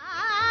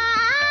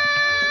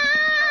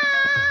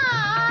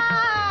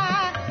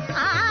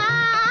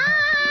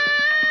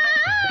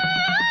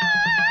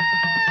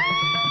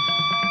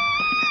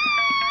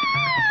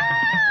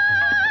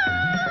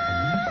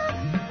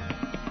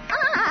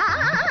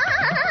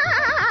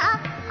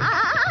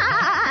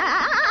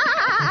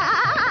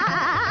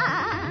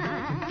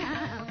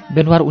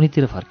 बेनवार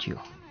उनीतिर फर्कियो।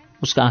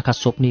 उसका आँखा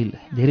स्वप्निल,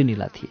 धेरै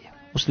निला थिए।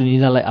 उसले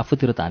निलालाई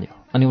आफूतिर तान्यो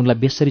अनि उनलाई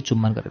बेसरी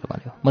चुम्बन गरेर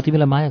भन्यो, म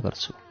तिमीलाई माया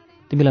गर्छु,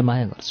 तिमीलाई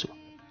माया गर्छु।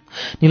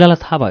 निलालाई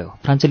थाहा भयो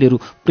फ्रान्सेलीहरू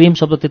प्रेम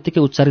शब्द त्यत्तिकै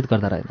उच्चारित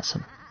गर्दा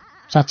रहेनछन्।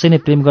 साँच्चै नै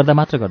प्रेम गर्दा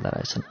मात्र गर्दा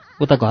रहेछन्।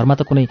 उता घरमा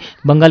त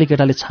कुनै बङ्गाली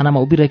केटाले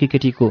छानामा उभिरहेकी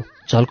केटीको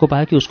झल्को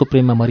पायो कि उसको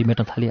प्रेममा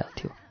मरिमेट्न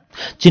थालिहाल्थ्यो।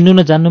 चिन्नु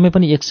न जान्नुमै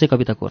पनि 100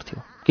 कविता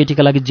कोर्थ्यो।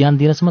 केटीका लागि ज्यान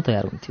दिनसम्म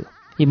तयार हुन्थ्यो।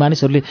 यी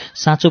मानिसहरूले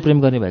साँचो प्रेम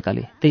गर्ने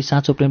भएकाले त्यही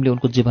साँचो प्रेमले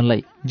उनको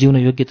जीवनलाई जिउन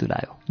योग्य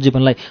तुल्यायो,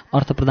 जीवनलाई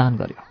अर्थ प्रदान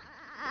गर्यो।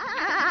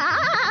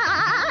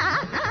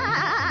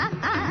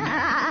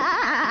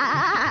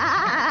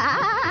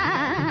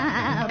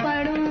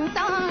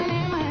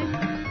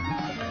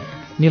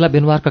 निला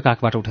बेनवारका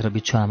काखबाट उठेर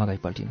बिछुवामा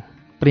गइपल्टिन्।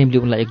 प्रेमले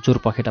उनलाई एक जोर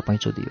पखेटा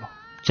पैँचो दियो।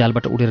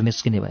 झ्यालबाट उडेर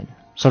निस्किने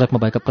भइन्। सडकमा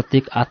भएका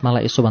प्रत्येक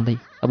आत्मालाई यसो भन्दै,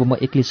 अब म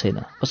एक्लै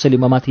छैन, कसैले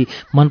ममाथि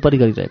मन परी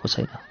गरिरहेको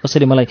छैन,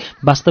 कसैले मलाई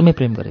वास्तवमै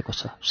प्रेम गरेको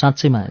छ,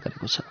 साँच्चै माया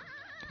गरेको छ।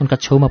 उनका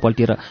छेउमा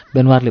पल्टिएर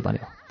बेनवारले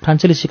भन्यो,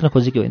 फ्रान्सेली सिक्न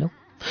खोजेकी होइनौ?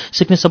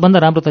 सिक्ने सबभन्दा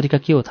राम्रो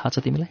तरिका के हो थाहा छ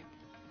तिमीलाई?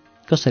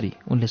 कसरी?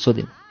 उनले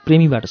सोधिन्।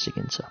 प्रेमीबाट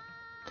सिकिन्छ।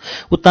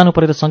 उत्तानो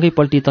परेर सँगै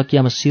पल्टी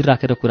तकियामा शिर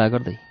राखेर कुरा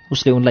गर्दै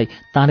उसले उनलाई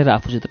तानेर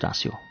आफूसित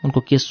टाँस्यो। उनको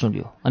केस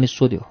चुन्यो अनि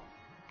सोध्यो,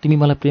 तिमी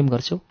मलाई प्रेम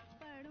गर्छौ?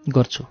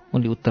 गर्छु,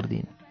 उनले उत्तर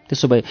दिइन्।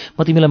 त्यसो भए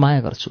म तिमीलाई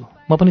माया गर्छु,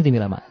 म पनि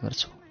तिमीलाई माया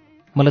गर्छु।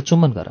 मलाई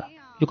चुम्बन गर,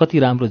 यो कति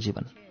राम्रो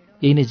जीवन,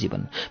 यही नै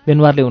जीवन।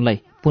 बेनवारले उनलाई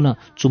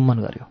पुनः चुम्बन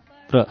गर्यो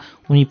र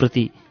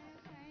उनीप्रति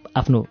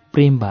आफ्नो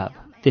प्रेम भाव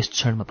त्यस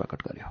क्षणमा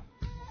प्रकट गर्यो।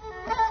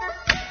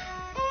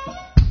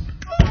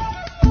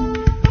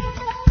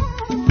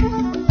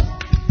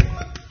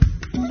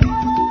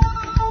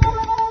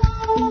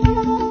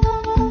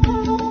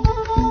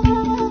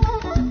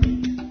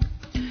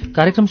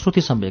 कार्यक्रम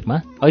श्रुति सम्वेकमा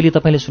अहिले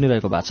तपाईँले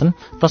सुनिरहेको वाचन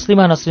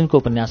तस्लिमा नसरिनको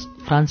उपन्यास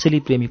फ्रान्सेली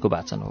प्रेमीको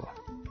वाचन हो।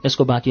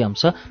 यसको बाँकी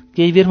अंश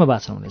केही बेरमा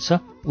वाचन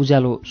हुनेछ।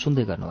 उज्यालो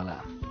सुन्दै गर्नुहोला।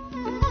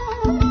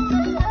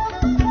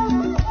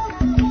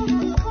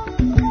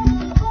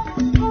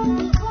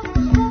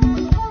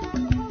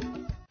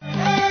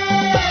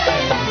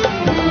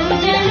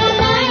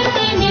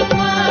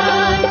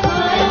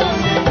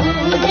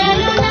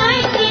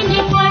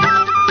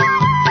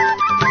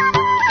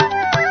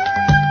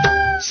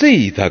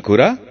 सीधा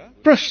कुरा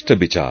प्रश्न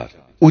विचार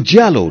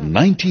उज्यालो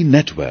 90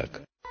 नेटवर्क।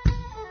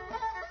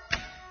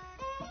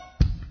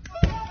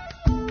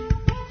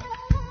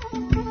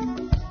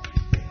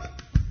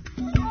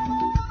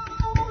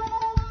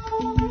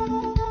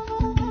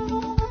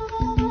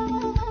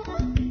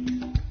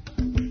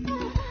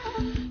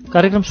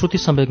 कार्यक्रम श्रुति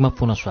सम्वेकमा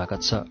पुनः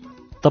स्वागत छ।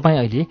 तपाईँ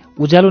अहिले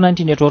उज्यालो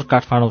 90 network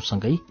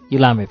काठमाडौँसँगै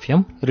Ilam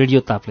FM, radio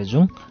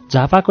Taplejung,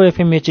 झापाको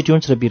FM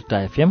Mechi Tunes र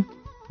बिर्टा एफएम,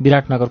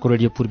 विराटनगरको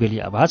रेडियो पूर्वेली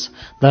आवाज,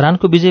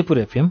 धरानको Vijaypur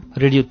FM,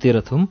 radio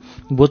Terhathum,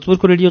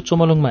 भोजपुरको radio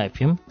Chomolungma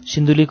FM,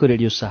 सिन्धुलीको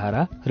radio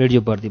सहारा,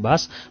 radio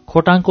Bardibas,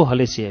 खोटाङको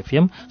Halesi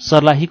FM,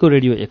 सर्लाहीको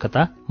radio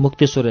एकता,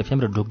 मुक्तेश्वर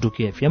एफएम र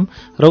Dhukdhuki FM,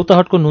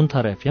 रौतहटको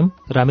Nunthar FM,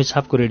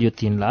 रामेछापको radio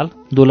Tinlal,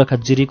 Dolakha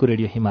जिरीको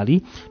radio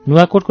हिमाली,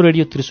 नुवाकोटको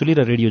रेडियो त्रिशुली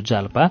र radio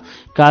Jalpa,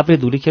 Kavre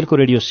धुलीखेलको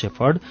radio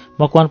shepherd,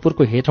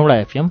 मकवानपुरको Hetauda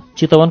FM,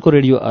 चितवनको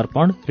रेडियो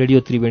अर्पण, रेडियो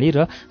त्रिवेणी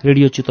र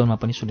रेडियो चितवनमा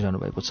पनि सुनिरहनु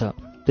भएको छ।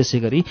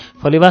 त्यसैगरी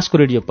फलेवासको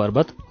रेडियो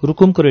पर्वत,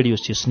 रुकुमको रेडियो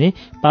सिस्ने,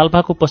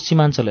 पाल्पाको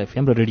पश्चिमाञ्चल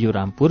एफएम र रेडियो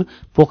रामपुर,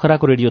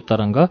 पोखराको रेडियो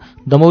तरंग,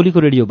 दमौलीको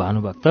radio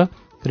Bhanubhakta,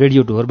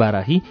 radio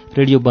Dhorbarahi,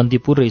 radio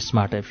Bandipur र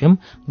स्मार्ट एफएम,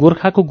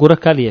 गोर्खाको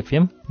गोरखकाली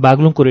एफएम,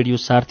 बागलुङको रेडियो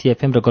सार्थी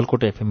एफएम र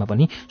गलकोट एफएममा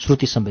पनि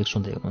श्रुति सम्वेक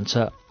सुन्दै हुनुहुन्छ।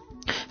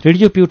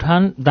 रेडियो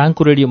प्युठान,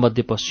 दाङको रेडियो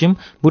मध्यपश्चिम,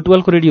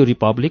 बुटवलको रेडियो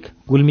रिपब्लिक,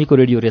 गुल्मीको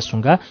रेडियो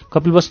रेसुङ्गा,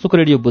 कपिलवस्तुको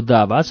रेडियो बुद्ध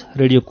आवाज,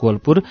 radio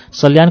Kohalpur,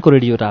 सल्यानको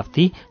radio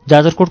Rapti,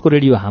 जाजरकोटको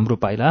radio हाम्रो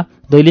पाइला,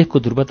 दैलेखको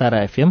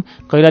ध्रुवतारा एफएम,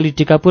 कैलाली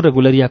टिकापुर र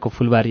गुलरियाको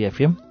फुलबारी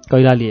एफएम,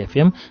 कैलाली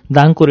एफएम,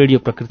 दाङको रेडियो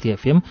प्रकृति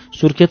एफएम,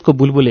 सुर्खेतको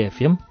बुलबुले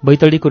एफएम,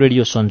 बैतडीको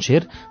रेडियो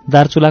सन्सेर,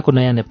 दार्चुलाको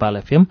नयाँ Nepal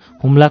FM,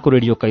 हुम्लाको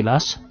radio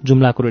Kailash,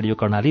 जुम्लाको radio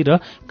Karnali र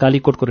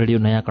कालीकोटको रेडियो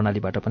नयाँ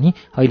कर्णालीबाट पनि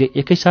अहिले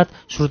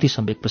एकैसाथ श्रुति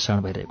सम्वेक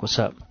प्रसारण भइरहेको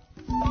छ।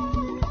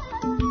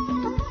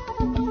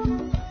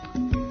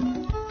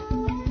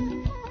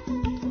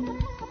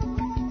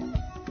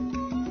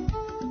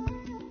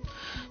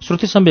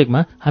 श्रुति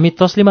सम्वेकमा हामी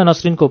तस्लिमा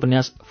नसरिनको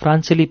उपन्यास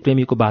फ्रान्सेली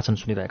प्रेमीको वाचन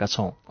सुनिरहेका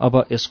छौं।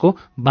 अब यसको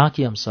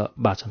बाँकी अंश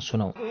वाचन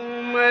सुनौं।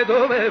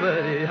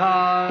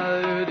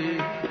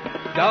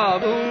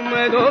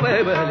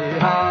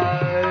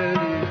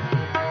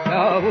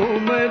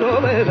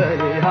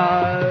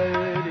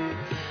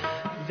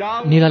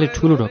 निलाले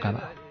ठूलो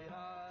ढोकामा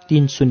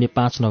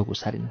 3059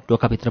 घुसारिन्।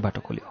 ढोकाभित्रबाट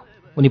खोल्यो।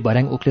 उनी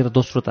भर्याङ उक्लेर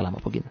दोस्रो तलामा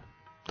पुगिन्।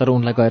 तर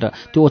उनलाई गएर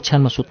त्यो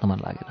ओछ्यानमा सुत्न मन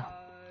लागेन।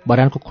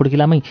 भर्याङको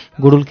खुड्किलामै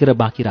गुडुल्केर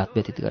बाँकी रात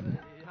व्यतीत गरिन्।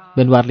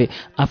 बेनवारले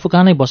आफू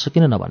कहाँ नै बस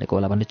किन नभनेको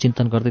होला भन्ने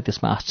चिन्तन गर्दै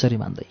त्यसमा आश्चर्य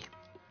मान्दै।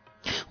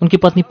 उनकी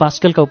पत्नी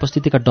पास्केलका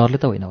उपस्थितिका डरले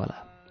त होइन होला।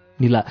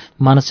 निला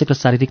मानसिक र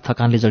शारीरिक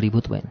थकानले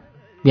जडीभूत भइन्।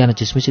 बिहान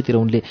झिसमिसीतिर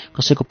उनले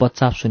कसैको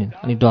पच्चाप सुनिन्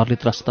अनि डरले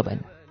त्रस्त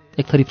भइन्।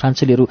 एक थरी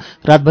फ्रान्सेलीहरू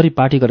रातभरि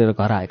पार्टी गरेर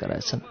घर आएका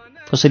रहेछन्।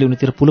 कसैले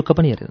उनीतिर पुलुक्क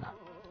पनि हेरेन।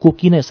 को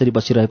किन यसरी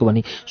बसिरहेको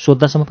भनी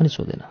सोद्धासम्म पनि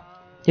सोधेन।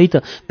 यही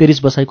त पेरिस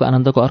बसाइको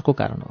आनन्दको अर्को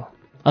कारण हो।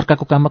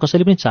 अर्काको काममा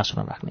कसैले पनि चासो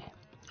नराख्ने,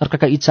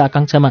 अर्काका इच्छा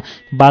आकांक्षामा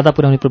बाधा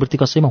पुर्याउने प्रवृत्ति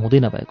कसैमा हुँदै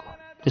नभएको।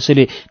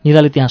 त्यसैले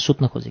निलाले त्यहाँ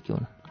सुत्न खोजेकी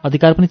हुन्।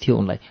 अधिकार पनि थियो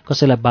उनलाई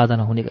कसैलाई बाधा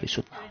नहुने गरी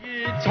सुत्न।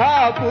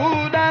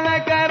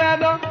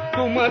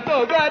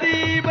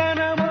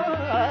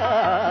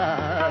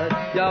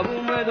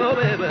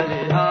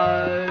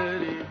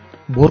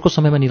 भोरको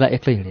समयमा निला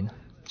एक्लै हिँडिन्।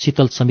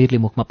 शीतल समीरले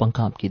मुखमा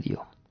पङ्खा अम्किदियो।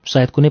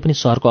 सायद कुनै पनि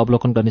सहरको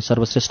अवलोकन गर्ने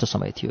सर्वश्रेष्ठ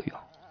समय थियो यो।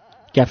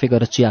 क्याफे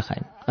गएर चिया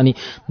खाइन् अनि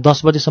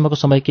 10 बजेसम्मको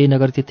समय केही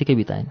नगरी त्यत्तिकै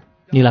बिताइन्।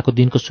 निलाको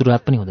दिनको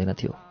सुरुवात पनि हुँदैन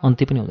थियो,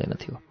 अन्त्य पनि हुँदैन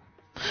थियो।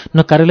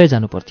 न कार्यालय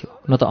जानु पर्थ्यो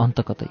न त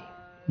अन्त कतै।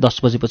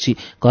 10 बजेपछि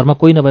घरमा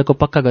कोही नभएको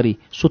पक्का गरी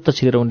सुत्त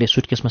छिरेर उनले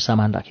सुटकेसमा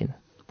सामान राखिन्।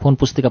 फोन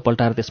पुस्तिका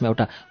पल्टाएर त्यसमा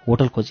एउटा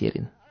होटल खोजी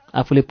हेरिन्।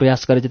 आफूले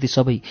प्रयास गरे जति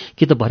सबै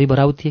कि त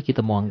भरिभराउ थिए कि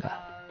त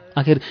महँगा।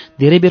 आखिर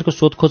धेरै बेरको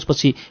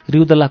सोधखोजपछि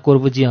रिउदल्ला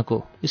कोर्बुजियाको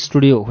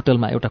स्टुडियो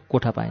होटलमा एउटा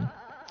कोठा पाइन्।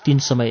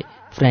 300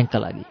 फ्र्याङ्कका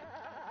लागि।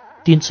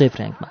 300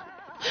 फ्र्याङ्कमा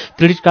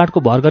क्रेडिट कार्डको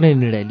भर गर्ने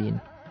निर्णय लिइन्।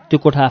 त्यो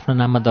कोठा आफ्नो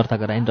नाममा दर्ता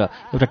गराइन् र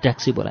एउटा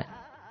ट्याक्सी बोलाइन्।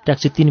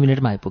 ट्याक्सी 3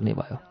 मिनेटमा आइपुग्ने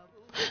भयो।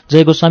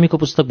 जय गोस्वामीको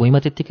पुस्तक भुइँमा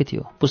त्यत्तिकै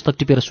थियो। पुस्तक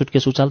टिपेर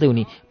सुटकेस उचाल्दै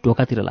उनी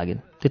ढोकातिर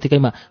लागिन्।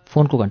 त्यतिकैमा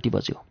फोनको घन्टी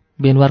बज्यो।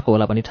 बेनवारको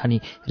होला भनी ठानी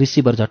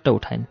रिसिभर झट्ट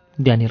उठाइन्।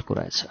 ड्यानियलको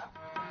रहेछ।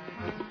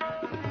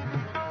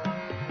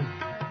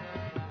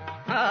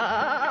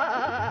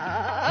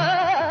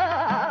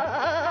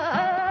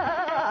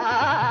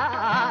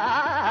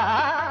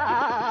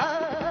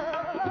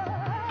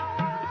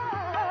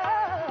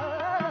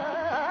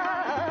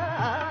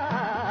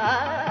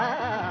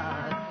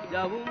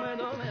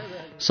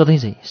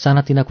 सधैँझै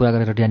सानातिना कुरा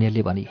गरेर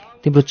ड्यानियलले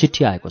भने, तिम्रो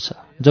चिठी आएको छ,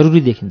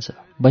 जरुरी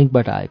देखिन्छ,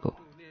 बैंकबाट आएको।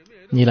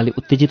 निलाले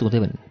उत्तेजित हुँदै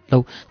भनिन्,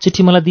 लौ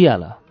चिठी मलाई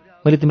दिइहाल।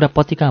 मैले तिम्रा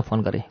पति कहाँ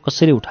फोन गरेँ,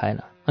 कसैले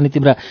उठाएन। अनि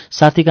तिम्रा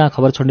साथी कहाँ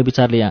खबर छोड्ने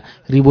विचारले यहाँ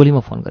रिबोलीमा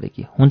फोन गरेँ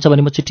कि हुन्छ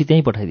भने म चिठी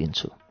त्यहीँ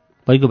पठाइदिन्छु।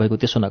 भइगयो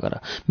त्यसो नगर।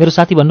 मेरो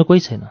साथी भन्नु कोही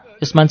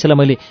छैन। यस मान्छेलाई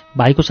मैले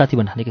भाइको साथी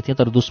भन्ठानेको थिएँ,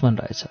 तर दुश्मन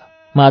रहेछ।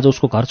 म आज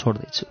उसको घर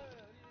छोड्दैछु।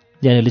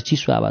 ड्यानियलले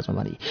चिसो आवाजमा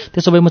भने,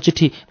 त्यसो भए म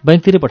चिठी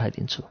बैंकतिरै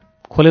पठाइदिन्छु।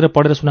 खोलेर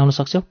पढेर सुनाउन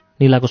सक्छौ?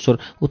 निलाको स्वर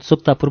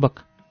उत्सुकतापूर्वक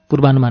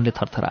पूर्वानुमानले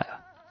थरथरायो।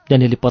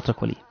 ड्यानियलले पत्र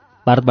खोली।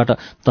 भारतबाट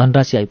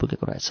धनराशि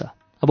आइपुगेको रहेछ।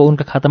 अब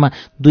उनका खातामा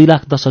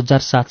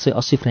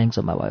 2,10,780 फ्र्याङ्क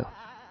जम्मा भयो।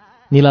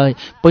 निलालाई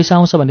पैसा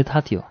आउँछ भन्ने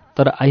थाहा थियो,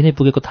 तर आइ नै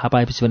पुगेको थाहा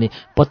पाएपछि भने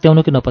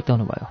पत्याउनु कि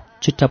नपत्याउनु भयो।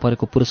 चिट्टा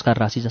परेको पुरस्कार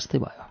राशि जस्तै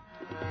भयो।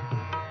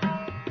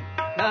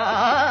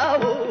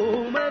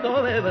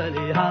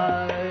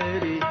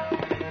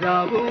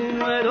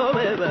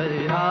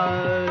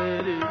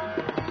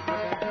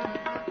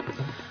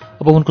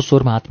 अब उनको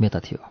स्वरमा आत्मीयता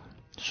थियो।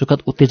 सुखद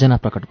उत्तेजना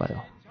प्रकट भयो।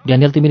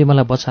 ड्यानियल, तिमीले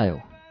मलाई बचायौ।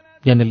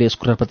 ड्यानियलले यस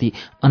कुराप्रति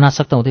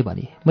अनासक्त हुँदै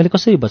भने, मैले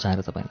कसरी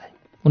बचाएर तपाईँलाई?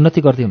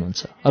 उन्नति गर्दै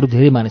हुनुहुन्छ, अरू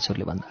धेरै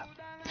मानिसहरूले भन्दा।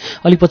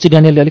 अलि पछि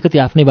ड्यानियलले अलिकति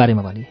आफ्नै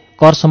बारेमा भने,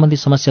 कर सम्बन्धी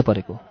समस्या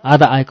परेको,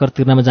 आधा आयकर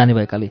तिर्नमा जाने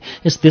भएकाले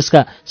यस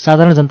देशका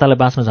साधारण जनतालाई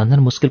बाँच्न झन्झन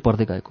मुस्किल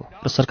पर्दै गएको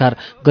र सरकार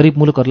गरिब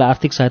मुलुकहरूलाई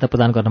आर्थिक सहायता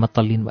प्रदान गर्नमा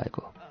तल्लीन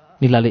भएको।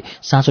 निलाले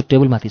साँचो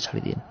टेबलमाथि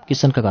छाडिदिइन्,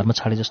 किसनका घरमा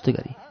छाडे जस्तै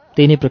गरी।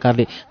 त्यही नै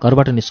प्रकारले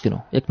घरबाट निस्किनु,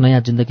 एक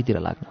नयाँ जिन्दगीतिर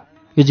लाग्नु।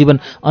 यो जीवन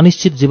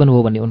अनिश्चित जीवन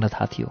हो भन्ने उनलाई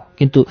थाहा थियो,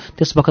 किन्तु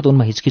त्यस बखत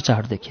उनमा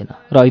हिचकिचाहट देखिएन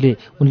र अहिले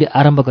उनले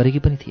आरम्भ गरेकी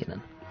पनि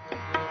थिएनन्।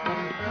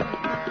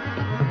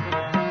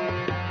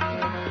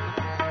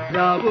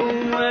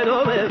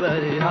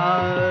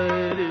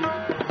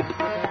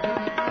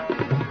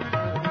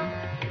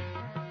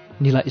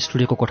 निला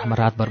स्टुडियोको कोठामा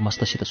रातभर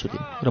मस्तसित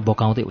सुतिन् र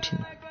भोकाउँदै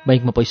उठिन्।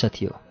 बैंकमा पैसा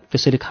थियो,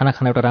 त्यसैले खाना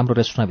खान एउटा राम्रो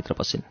रेस्टुरेन्टभित्र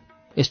पसिन्।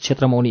 यस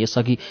क्षेत्रमा उनी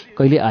यसअघि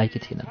कहिले आएकी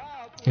थिएनन्।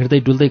 हिँड्दै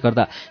डुल्दै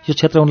गर्दा यो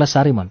क्षेत्र उनलाई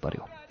साह्रै मन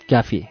पर्यो।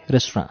 क्याफे,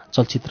 रेस्टुरेन्ट,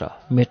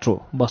 चलचित्र, मेट्रो,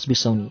 बस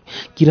बिसौनी,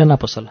 किराना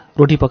पसल,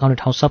 रोटी पकाउने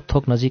ठाउँ सब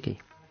थोक नजिकै।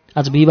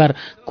 आज बिहिबार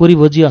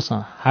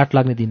कोरिभोजियासँग हाट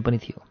लाग्ने दिन पनि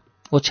थियो।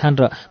 ओछ्यान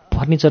र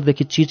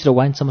फर्निचरदेखि चिज र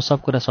वाइनसम्म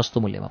सब कुरा सस्तो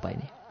मूल्यमा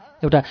पाइने।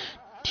 एउटा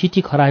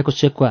ठिटी खराएको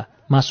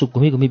सेकुवा मासु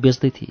घुमी घुमी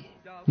बेच्दै थिए।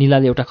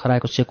 निलाले एउटा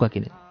खराएको सेकुवा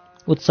किनिन्।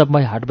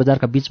 उत्सवमय हाट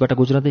बजारका बीचबाट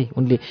गुज्रदै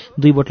उनले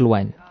 2 बोतल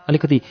वाइन,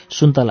 अलिकति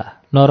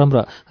सुन्तला, नरम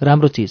र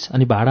राम्रो चिज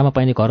अनि भाडामा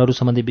पाइने घरहरू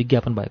सम्बन्धी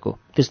विज्ञापन भएको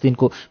त्यस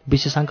दिनको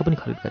विशेषाङ्क पनि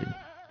खरिद गरिन्।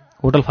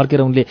 होटल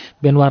फर्केर उनले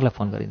बेनवारलाई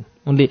फोन गरिन्।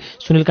 उनले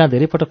सुनिल कहाँ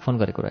धेरै पटक फोन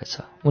गरेको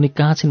रहेछ। उनी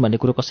कहाँ छिन् भन्ने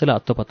कुरो कसैलाई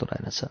अत्तो पत्तो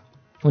रहेनछ।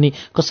 उनी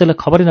कसैलाई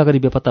खबरै नगरी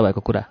बेपत्ता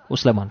भएको कुरा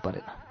उसलाई मन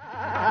परेन।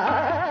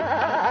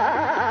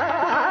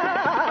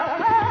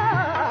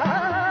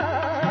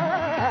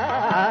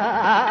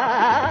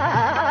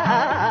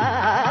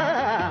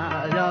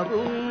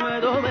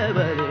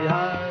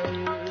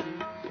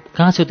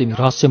 कहाँ छौ तिमी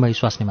रहस्यमय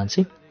स्वास्नी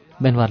मान्छे?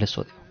 बेनवारले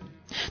सोध्यो।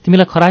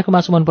 तिमीलाई खराएको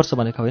मासु मनपर्छ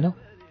भनेको होइनौ?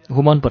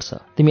 हो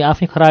मनपर्छ। तिमी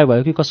आफै खरायो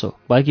भयो कि कसो?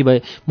 भयो कि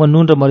भए म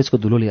नुन र मरिचको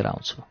धुलो लिएर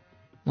आउँछु।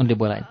 उनले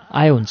बोलाइन्।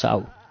 आयो हुन्छ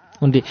आऊ।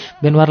 उनले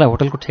बेनवारलाई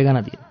होटलको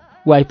ठेगाना दिइन्।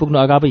 ऊ आइपुग्नु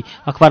अगावै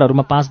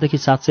अखबारहरूमा 5 देखि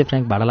 700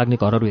 फ्र्याङ्क भाडा लाग्ने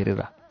घरहरू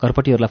हेरेर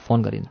घरपट्टिहरूलाई फोन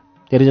गरिन्।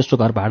 धेरैजसो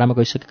घर भाडामा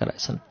गइसकेका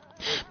रहेछन्।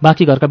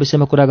 बाँकी घरका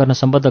विषयमा कुरा गर्न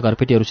सम्बद्ध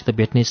घरपेटीहरूसित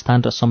भेट्ने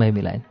स्थान र समय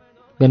मिलाइन्।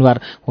 बेनवार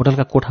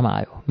होटलका कोठामा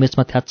आयो।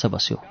 मेचमा थ्याच्च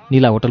बस्यो।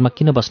 निला होटलमा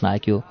किन बस्न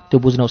आएकी हो त्यो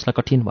बुझ्न उसलाई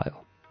कठिन भयो।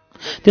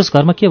 त्यस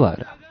घरमा के भयो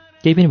र?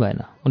 केही पनि भएन,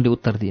 उनले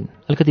उत्तर दिइन्।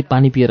 अलिकति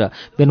पानी पिएर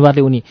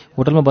बेनवारले उनी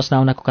होटलमा बस्न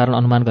आउनको कारण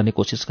अनुमान गर्ने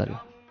कोसिस गर्यो।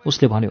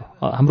 उसले भन्यो,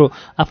 हाम्रो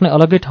आफ्नै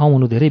अलग्गै ठाउँ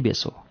हुनु धेरै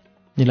बेस हो।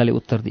 निलाले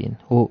उत्तर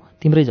दिइन्, हो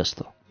तिम्रै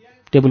जस्तो।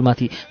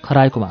 टेबलमाथि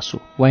खराएको मासु,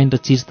 वाइन र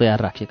चिज तयार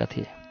राखिएका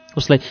थिए।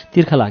 उसलाई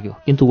तिर्खा लाग्यो,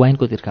 किन्तु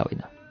वाइनको तिर्खा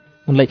होइन।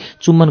 उनलाई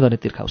चुम्बन गर्ने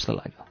तिर्खा उसलाई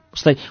लाग्यो।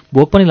 उसलाई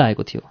भोक पनि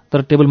लागेको थियो,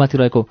 तर टेबलमाथि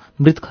रहेको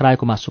मृत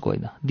खराएको मासुको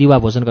होइन। दिवा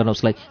भोजन गर्न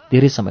उसलाई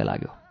धेरै समय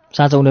लाग्यो।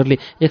 साँझ उनीहरूले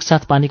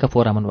एकसाथ पानीका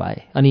फोहरा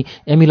मन्वाए अनि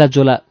एमिला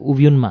जोला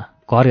उब्युनमा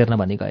घर हेर्न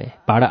भनी गए।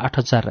 भाडा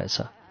 8,000 रहेछ।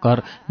 घर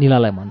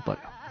निलालाई मन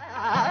पर्यो।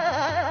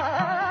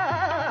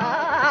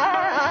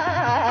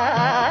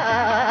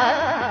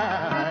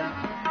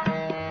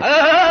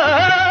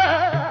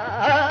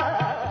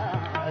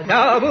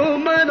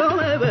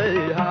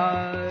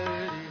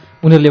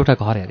 उनीहरूले एउटा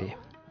घर हेरे।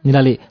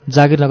 निलाले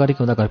जागिर नगरेको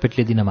हुँदा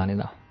घरपेटीले दिन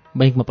मानेन।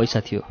 बैंकमा पैसा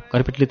थियो,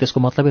 घरपेटीले त्यसको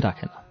मतलबै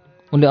राखेन।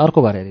 उनले अर्को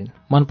घर हेरिन्।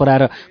 मन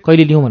पराएर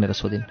कहिले लिउँ भनेर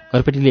सोधिन्।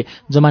 घरपेटीले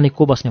जमाने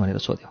को बस्ने भनेर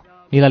सोध्यो।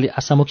 निलाले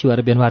आशामुखी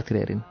भएर बेनवारतिर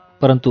हेरिन्,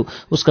 परन्तु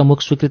उसका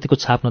मुख स्वीकृतिको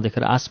छाप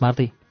नदेखेर आश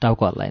मार्दै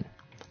टाउको हल्लाइन्।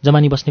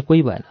 जमानी बस्ने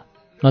कोही भएन।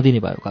 नदिने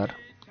भयो घर।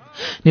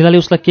 निलाले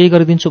उसलाई केही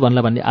गरिदिन्छु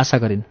भन्ला भन्ने आशा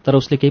गरिन्, तर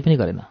उसले केही पनि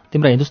गरेन।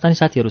 तिम्रा हिन्दुस्तानी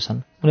साथीहरू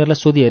छन्, उनीहरूलाई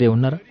सोधी हेरे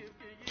हुन्न र?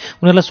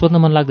 उनीहरूलाई सोध्न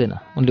मन लाग्दैन,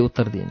 उनले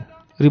उत्तर दिइन्।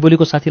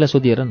 रिबोलीको साथीलाई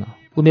सोधी हेर न,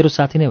 ऊ मेरो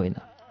साथी नै होइन।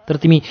 तर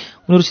तिमी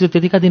उनीहरूसित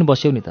त्यतिका दिन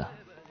बस्यौ नि त।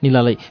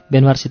 निलालाई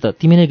बेनवारसित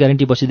तिमी नै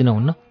ग्यारेन्टी बसिदिन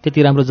हुन्न?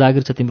 त्यति राम्रो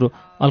जागिर छ तिम्रो,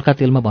 अल्का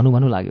तेलमा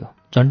भन्नु लाग्यो।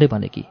 झन्डै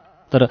भने कि,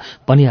 तर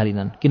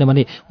भनिहालिनन्,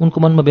 किनभने उनको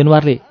मनमा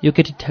बेनवारले यो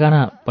केटी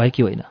ठेगाना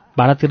भएकी होइन,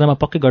 भाडा तिर्नमा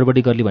पक्कै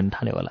गडबडी गर्ली भन्ने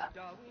ठाने होला।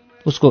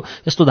 उसको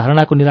यस्तो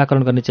धारणाको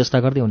निराकरण गर्ने चेष्टा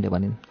गर्दै उनले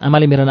भनिन्,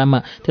 आमाले मेरो नाममा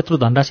त्यत्रो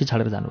धनराशि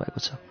छाडेर जानुभएको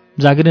छ।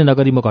 जागिर नै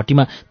नगरी म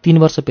घटीमा 3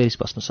 वर्ष पेरिस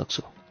बस्न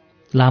सक्छु।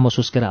 लामो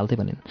सुस्केर हाल्दै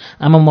भनिन्,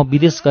 आमा म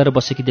विदेश गएर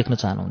बसेकी देख्न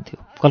चाहनुहुन्थ्यो।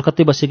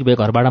 कलकत्तै बसेकी भए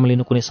घर भाडामा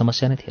लिनु कुनै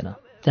समस्या नै थिएन।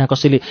 त्यहाँ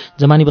कसैले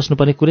जमानी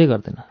बस्नुपर्ने कुरै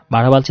गर्दैन।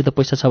 भाडावालसित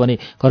पैसा छ भने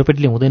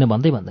घरपेटीले हुँदैन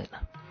भन्दै भन्दैन।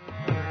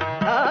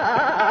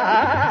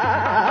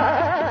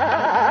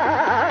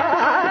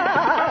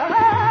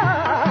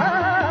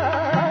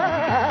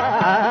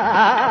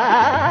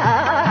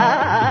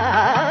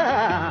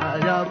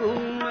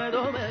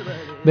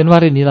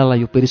 बेनवारले निलालाई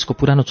यो पेरिसको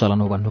पुरानो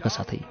चलन हो भन्नुका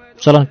साथै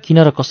चलन किन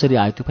र कसरी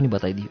आयो त्यो पनि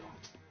बताइदियो।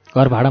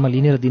 घर भाडामा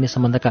लिने र दिने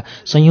सम्बन्धका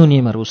संयौँ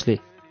नियमहरू उसले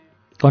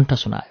कण्ठ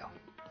सुनायो।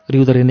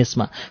 रिउ द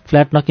रेनेसमा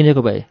फ्ल्याट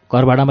नकिनेको भए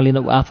घर भाडामा लिन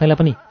ऊ आफैलाई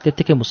पनि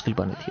त्यत्तिकै मुस्किल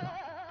पर्ने थियो।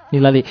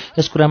 निलाले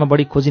यस कुरामा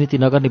बढी खोजनीति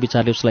नगर्ने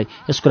विचारले उसलाई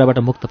यस कुराबाट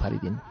मुक्त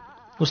पारिदिन्।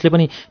 उसले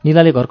पनि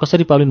निलाले घर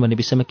कसरी पाउलिन् भन्ने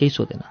विषयमा केही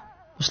सोधेन।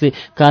 उसले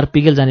कार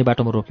पिगेल जाने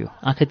बाटोमा रोक्यो,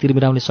 आँखै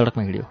तिरमिराउने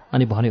सडकमा हिँड्यो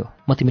अनि भन्यो,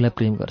 म तिमीलाई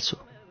प्रेम गर्छु।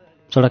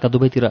 सडकका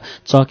दुवैतिर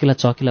चहकिला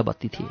चहकिला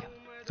बत्ती थिए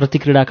र ती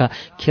क्रीडाका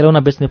खेलौना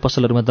बेच्ने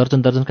पसलहरूमा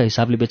दर्जन दर्जनका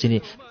हिसाबले बेचिने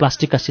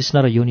प्लास्टिकका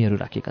सिस्ना र योनीहरू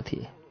राखिएका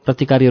थिए।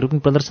 प्रतिकारीहरू पनि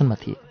प्रदर्शनमा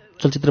थिए।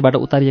 चलचित्रबाट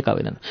उतारिएका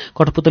होइनन्,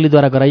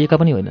 कठपुतलीद्वारा गराइएका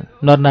पनि होइनन्,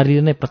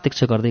 नरनारीले नै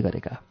प्रत्यक्ष गर्दै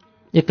गरेका।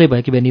 एक्लै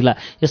भएकी भए निला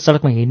यस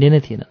सडकमा हिँड्ने नै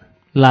थिएनन्।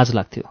 लाज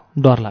लाग्थ्यो,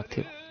 डर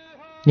लाग्थ्यो।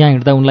 यहाँ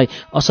हिँड्दा उनलाई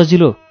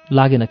असजिलो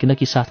लागेन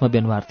किनकि साथमा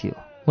बेनवार थियो।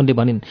 उनले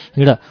भनिन्,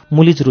 हिँड,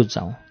 मुलिज रुज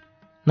जाउँ।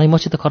 नै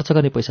मसित खर्च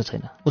गर्ने पैसा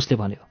छैन। उसले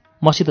भन्यो,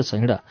 मसित छ,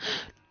 हिँड।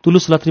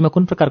 तुलुस लत्रीमा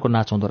कुन प्रकारको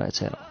नाच हुँदो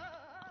रहेछ हेर।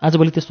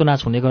 आजभोलि त्यस्तो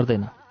नाच हुने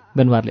गर्दैन,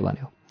 बेनवारले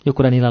भन्यो। यो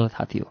कुरा निलालाई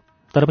थाहा थियो,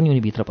 तर पनि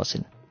उनी भित्र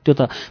पसिन्। त्यो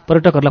त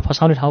पर्यटकहरूलाई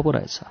फसाउने ठाउँ पो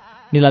रहेछ।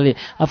 निलाले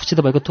आफूसित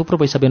भएको थुप्रो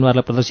पैसा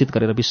बेनवारलाई प्रदर्शित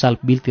गरेर विशाल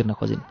बिल तिर्न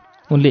खोजिन्।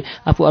 उनले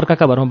आफू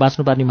अर्काका भरमा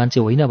बाँच्नु पार्ने मान्छे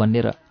होइन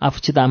भन्ने र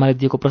आफूसित आमाले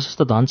दिएको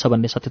प्रशस्त धन छ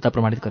भन्ने सत्यता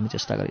प्रमाणित गर्ने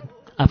चेष्टा गरिन्।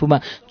 आफूमा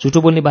झुटो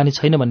बोल्ने बानी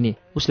छैन भन्ने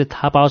उसले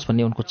थाहा पाओस्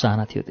भन्ने उनको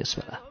चाहना थियो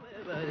त्यसबेला।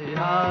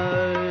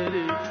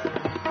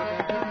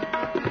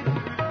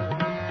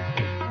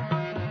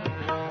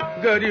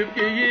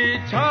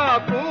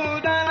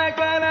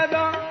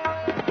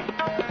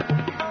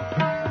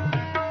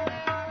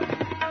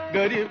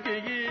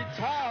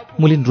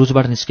 मुलिन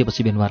रुजबाट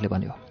निस्केपछि बेनवारले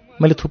भन्यो,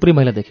 मैले थुप्रै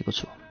महिला देखेको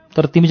छु,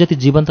 तर तिमी जति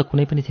जीवन त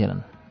कुनै पनि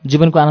थिएनन्।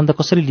 जीवनको आनन्द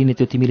कसरी लिने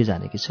त्यो तिमीले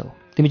जानेकी छौ।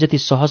 तिमी जति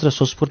सहज र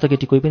सोचस्फूर्त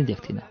केटी कोही पनि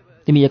देख्थिन।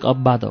 तिमी एक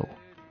अपवाद हौ।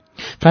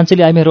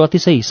 फ्रान्सेली आइमीहरू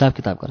अतिशय हिसाब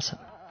किताब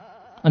गर्छन्।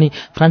 अनि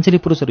फ्रान्सेली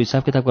पुरुषहरू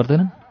हिसाब किताब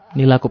गर्दैनन्?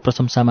 निलाको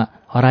प्रशंसामा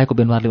हराएको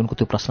बेनवारले उनको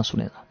त्यो प्रश्न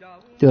सुनेन।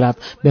 त्यो रात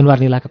बेनवार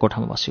निलाका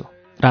कोठामा बस्यो।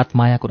 रात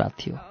मायाको रात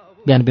थियो।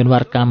 बिहान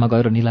बेनवार काममा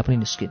गएर निला पनि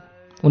निस्किन्।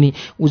 उनी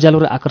उज्यालो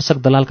र आकर्षक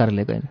दलाल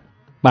कार्यालय गइन्।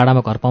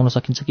 भाडामा घर पाउन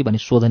सकिन्छ कि भनी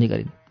शोधनी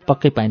गरिन्।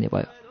 पक्कै पाइने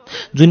भयो।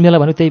 जुन बेला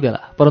भन्यो त्यही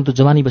बेला, परन्तु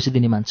जवानी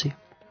बसिदिने मान्छे।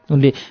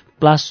 उनले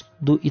प्लास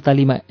दु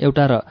इतालीमा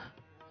एउटा र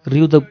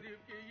रिउ द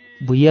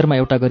भुइयरमा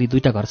एउटा गरी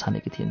 2टा घर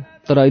छानेकी थिइन्।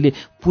 तर अहिले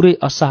पुरै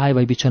असहाय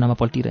भई बिछोनामा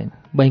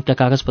पल्टिरहन्। बैंकका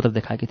कागजपत्र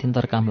देखाएकी थिइन्,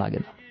 तर काम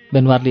लागेन।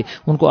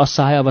 बेनवारले उनको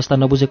असहाय अवस्था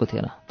नबुझेको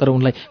थिएन, तर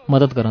उनलाई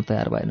मद्दत गर्न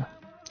तयार भएन।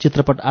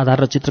 चित्रपट आधार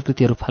र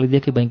चित्रकृतिहरू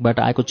फालिदिएकै बैंकबाट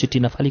आएको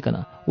चिठी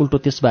नफालिकन उल्टो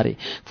त्यसबारे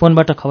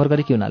फोनबाट खबर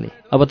गरेकी हुनाले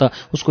अब त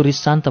उसको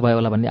रिस शान्त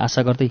भयो होला भन्ने आशा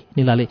गर्दै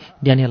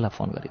निलाले ड्यानियललाई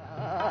फोन गरिन्।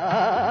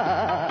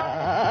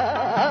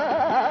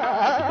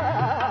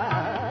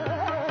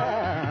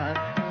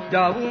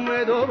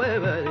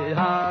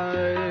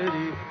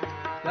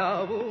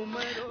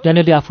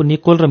 ड्यानियलले आफू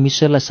निकोल र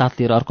मिसेललाई साथ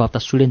लिएर अर्को हप्ता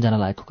स्विडेन जान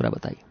लागेको कुरा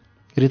बताए।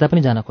 रिता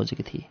पनि जान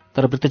खोजेकी थिए,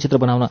 तर वृत्तचित्र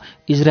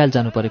बनाउन इजरायल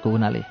जानु परेको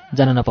हुनाले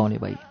जान नपाउने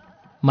भई।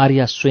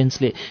 मारिया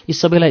स्वेन्सले यी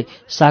सबैलाई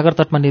सागर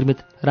तटमा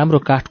निर्मित राम्रो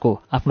काठको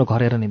आफ्नो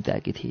घर हेर्न निम्ति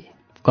आएकी थिए।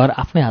 घर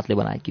आफ्नै हातले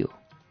बनाएकी हो।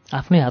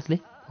 आफ्नै हातले?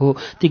 हो,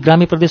 ती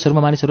ग्रामीण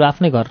प्रदेशहरूमा मानिसहरू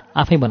आफ्नै घर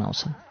आफै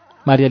बनाउँछन्।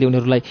 मारियाले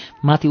उनीहरूलाई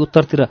माथि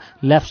उत्तरतिर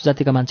ल्याप्स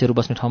जातिका मान्छेहरू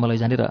बस्ने ठाउँमा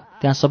लैजाने र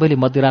त्यहाँ सबैले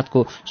मध्यरातको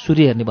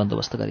सूर्य हेर्ने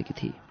बन्दोबस्त गरेकी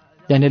थिए।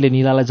 ड्यानियलले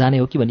निलालाई जाने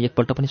हो कि भनी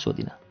एकपल्ट पनि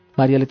सोधिन।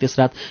 मारियाले त्यस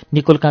रात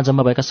निकोल कहाँ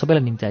जम्मा भएका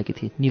सबैलाई निम्ति आएकी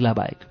थिए, निला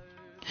बाहेक।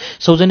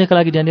 सौजन्यका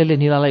लागि ड्यानियलले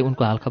निलालाई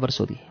उनको हालखबर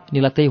सोधी।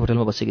 निला त्यही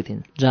होटलमा बसेकी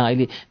थिइन् जहाँ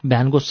अहिले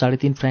भ्यानको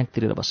 3.5 फ्र्याङ्क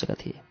तिरेर बसेका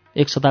थिए।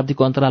 1 शताब्दीको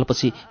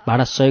अन्तरालपछि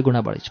भाडा 100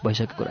 गुणा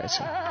भइसकेको रहेछ।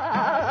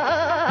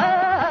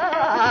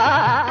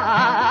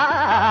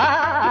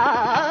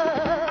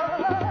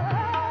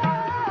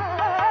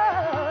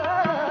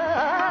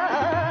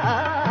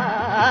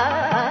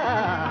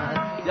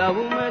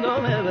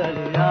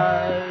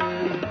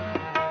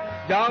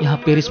 यहाँ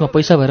पेरिसमा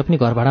पैसा भएर पनि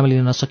घर भाडामा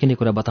लिन नसकिने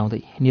कुरा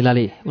बताउँदै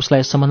निलाले उसलाई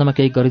यस सम्बन्धमा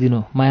केही गरिदिनु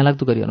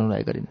मायालाग्दो गरी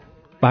अनुनय गरिन्।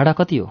 भाडा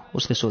कति हो?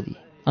 उसले सोधी।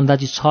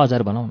 अन्दाजी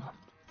 6000 भनौँ न।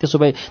 त्यसो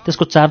भए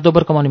त्यसको 4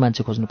 दोब्बर कमाउने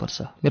मान्छे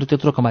खोज्नुपर्छ। मेरो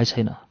त्यत्रो कमाइ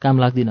छैन, काम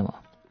लाग्दिन म।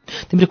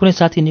 तिम्रो कुनै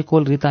साथी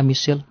निकोल, रिता,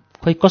 मिसेल,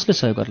 खोइ कसले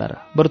सहयोग गर्ला र?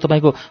 बरु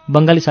तपाईँको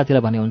बङ्गाली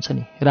साथीलाई भने हुन्छ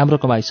नि, राम्रो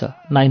कमाइ छ,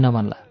 नाइ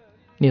नमान्ला।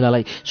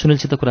 निलालाई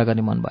सुनिलसित कुरा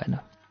गर्ने मन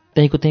भएन।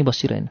 त्यहीँको त्यहीँ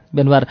बसिरहन्।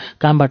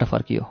 बेनवार कामबाट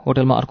फर्कियो,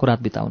 होटलमा अर्को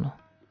रात बिताउन।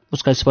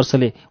 उसका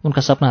स्पर्शले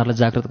उनका सपनाहरूलाई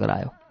जागृत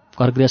गरायो।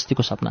 घर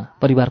गृहस्थीको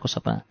सपना, परिवारको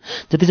सपना।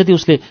 जति जति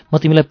उसले म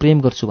तिमीलाई प्रेम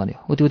गर्छु भन्यो,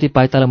 उति उति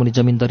पाइताला मुनि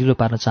जमिन दरिलो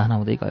पार्न चाहना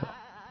हुँदै गयो।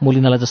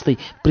 मोलिनालाई जस्तै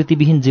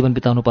प्रीतिविहीन जीवन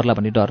बिताउनु पर्ला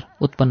भन्ने डर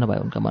उत्पन्न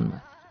भयो उनका मनमा।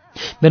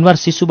 बेनवार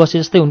शिशु बसे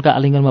जस्तै उनका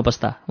आलिङ्गनमा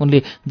बस्दा उनले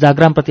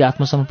जाग्रामप्रति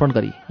आत्मसमर्पण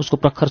गरी उसको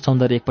प्रखर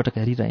सौन्दर्य एकपटक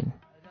हेरिरहन्।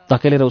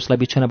 धकेलेर उसलाई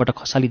बिछोनाबाट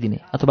खसालिदिने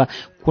अथवा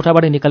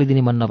कोठाबाटै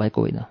निकालिदिने मन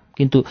नभएको होइन,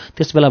 किन्तु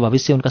त्यसबेला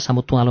भविष्य उनका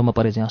सामु तुवालोमा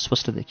परे चाहिँ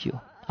अस्पष्ट देखियो।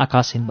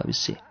 आकाशहीन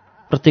भविष्य।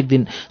 प्रत्येक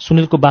दिन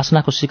सुनिलको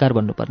बासनाको शिकार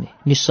बन्नुपर्ने,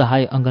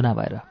 निस्सहाय अङ्गना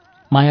भएर।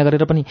 माया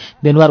गरेर पनि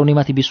बेनवार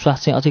उनीमाथि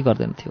विश्वास चाहिँ अझै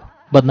गर्दैनथ्यो।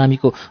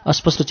 बदनामीको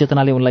अस्पष्ट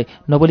चेतनाले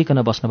उनलाई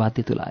नबोलिकन बस्न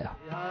बाध्य तुलायो।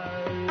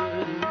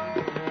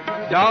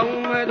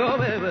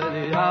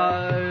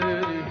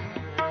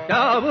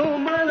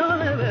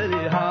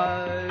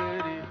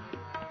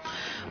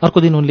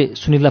 अर्को दिन उनले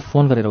सुनिललाई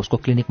फोन गरेर उसको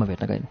क्लिनिकमा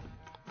भेट्न गइन्।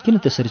 किन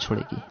त्यसरी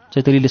छोडेकी?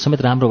 चैतरीले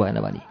समेत राम्रो भएन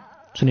भनी।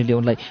 सुनिलले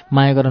उनलाई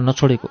माया गर्न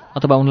नछोडेको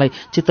अथवा उनलाई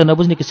चित्त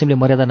नबुझ्ने किसिमले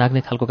मर्यादा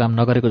नाग्ने खालको काम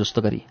नगरेको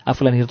जस्तो गरी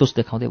आफूलाई निर्दोष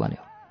देखाउँदै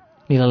भन्यो।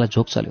 निलालाई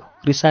झोक चल्यो।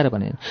 रिसाएर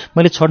भनिन्,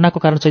 मैले छोड्नाको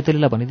कारण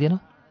चैतलीलाई भनिदिएन?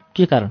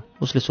 के कारण?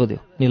 उसले सोध्यो।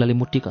 निलाले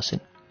मुट्टी कसिन्।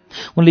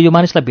 उनले यो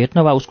मानिसलाई भेट्न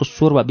वा उसको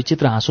स्वर वा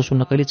विचित्र हाँसो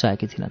सुन्न कहिले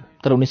चाहेकी थिइनन्,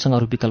 तर उनीसँग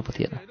अरू विकल्प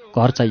थिएन।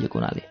 घर चाहिएको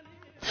हुनाले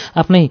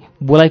आफ्नै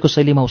बोलाइको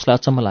शैलीमा उसलाई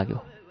अचम्म लाग्यो।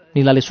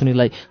 निलाले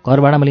सुनिललाई घर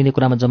भाडामा लिने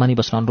कुरामा जमानी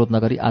बस्न अनुरोध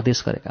नगरी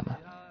आदेश गरेकामा।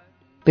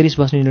 पेरिस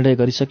बस्ने निर्णय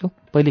गरिसक्यो,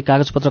 पहिले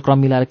कागजपत्र क्रम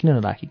मिलाएर किन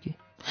नराखेकी?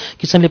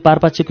 किसनले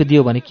पारपाचेको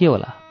दियो भने के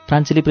होला?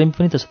 फ्रान्सेली प्रेमी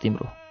पनि त छ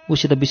तिम्रो,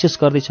 उसित विशेष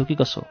गर्दैछौ कि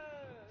कसो?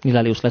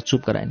 निलाले उसलाई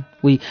चुप गराइन्,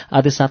 उही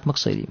आदेशात्मक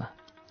शैलीमा।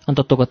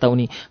 अन्तत्वगत्ता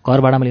उनी घर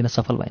भाडामा लिन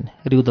सफल भइन्।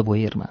 रिउद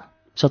भोइएरमा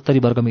 70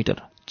 वर्गमिटर,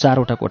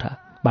 4वटा कोठा,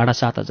 भाडा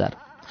 7,000।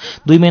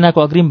 2 महिनाको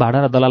अग्रिम भाडा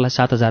र दलाललाई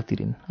 7,000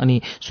 तिरिन्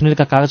अनि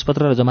सुनिलका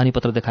कागजपत्र र जमानी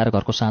पत्र देखाएर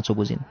घरको साँचो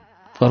बुझिन्।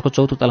 घरको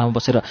 4थो तलामा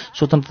बसेर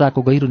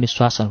स्वतन्त्रताको गहिरो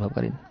निश्वास अनुभव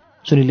गरिन्।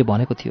 सुनिलले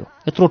भनेको थियो,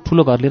 यत्रो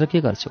ठुलो घर लिएर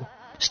के गर्छौ?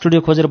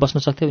 स्टुडियो खोजेर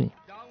बस्न सक्थ्यौ नि?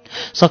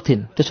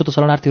 सक्थिन्। त्यसो त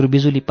शरणार्थीहरू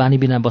बिजुली पानी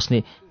बिना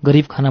बस्ने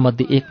गरिब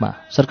खानामध्ये एकमा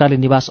सरकारले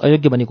निवास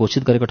अयोग्य भनी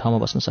घोषित गरेको ठाउँमा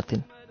बस्न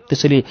सक्थिन्।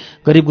 त्यसैले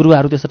गरिब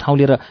गुरुवाहरू त्यस्तो ठाउँ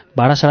लिएर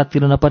भाडासाडा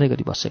तिर्न नपर्ने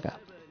गरी बसेका।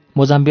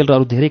 मोजाम्बिल र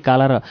अरू धेरै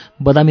काला र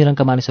बदामी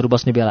रङका मानिसहरू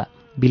बस्ने बेला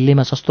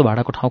भिल्लेमा सस्तो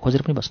भाडाको ठाउँ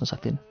खोजेर पनि बस्न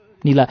सक्थिन्।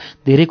 निला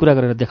धेरै कुरा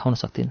गरेर देखाउन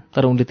सक्थिन्,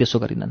 तर उनले त्यसो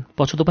गरिनन्।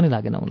 पछुतो पनि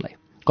लागेन उनलाई।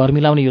 घर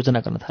मिलाउने योजना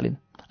गर्न थालिन्।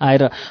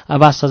 आएर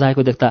आवाज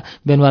सजाएको देख्दा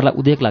बेनवारलाई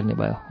उदेक लाग्ने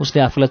भयो।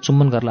 उसले आफूलाई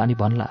चुम्बन गर्ला अनि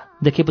भन्ला,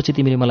 देखेपछि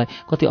तिमीले मलाई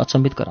कति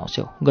अचम्बित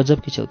गराउँछौ, गजब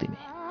कि छौ तिमी।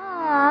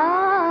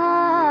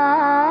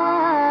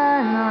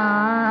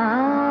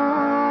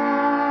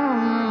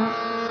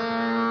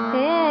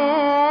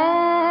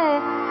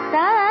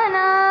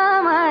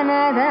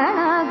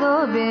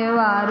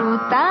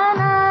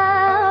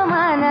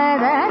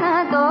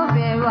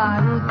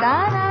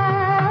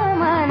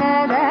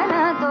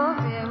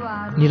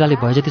 निलाले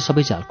भएजति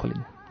सबै चाल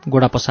खोलिन्।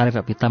 गोडा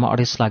पसारेर भित्तामा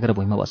अडेस लागेर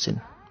भुइँमा बसिन्।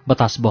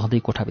 बतास बहँदै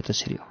कोठाभित्र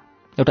छिर्यो।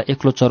 एउटा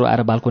एक्लो चरो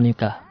आएर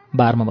बाल्कोनीका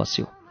बारमा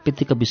बस्यो।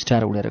 पित्तिक्क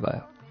बिस्टाएर उडेर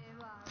गयो।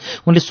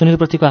 उनले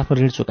सुनिलप्रतिको आफ्नो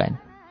ऋण चुकाइन्।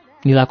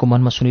 निलाको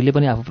मनमा सुनिलले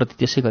पनि आफूप्रति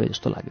त्यसै गरे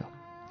जस्तो लाग्यो।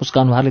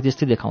 उसका अनुहारले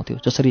त्यस्तै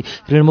देखाउँथ्यो जसरी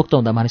ऋणमुक्त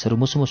हुँदा मानिसहरू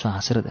मुसुमुसु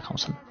हाँसेर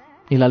देखाउँछन्।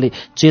 निलाले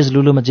चेज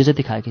लुलुमा जे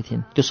जति खाएकी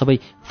थिइन् त्यो सबै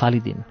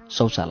फालिदिन्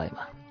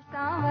शौचालयमा।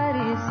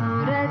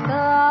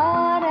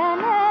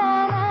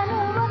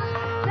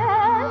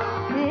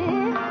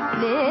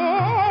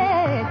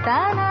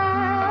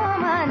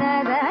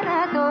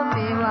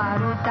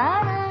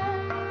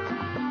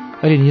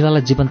 अहिले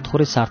निलालाई जीवन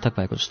थोरै सार्थक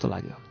भएको जस्तो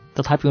लाग्यो।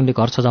 तथापि उनले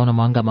घर सजाउन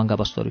महँगा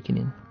वस्तुहरू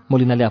किनिन्।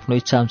 मोलिनाले आफ्नो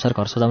इच्छाअनुसार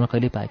घर सजाउन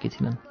कहिल्यै पाएकी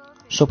थिइनन्।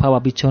 सोफा वा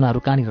बिछ्यौनाहरू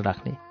कहाँनिर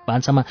राख्ने,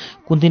 भान्सामा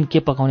कुन दिन के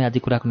पकाउने आदि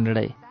कुराको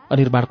निर्णय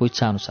अनिर्बाणको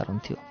इच्छाअनुसार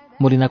हुन्थ्यो।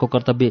 मोलिनाको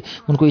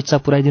कर्तव्य उनको इच्छा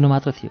पुर्याइदिनु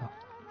मात्र थियो।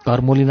 घर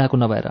मोलिनाको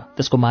नभएर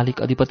त्यसको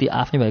मालिक अधिपति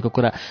आफै भएको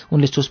कुरा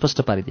उनले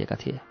सुस्पष्ट पारिदिएका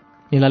थिए।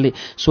 निलाले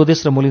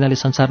स्वदेश र मोलिनाले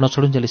संसार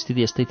नछोडुन्जेल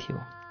स्थिति यस्तै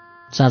थियो।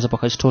 साँझ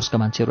पख स्टोर्सका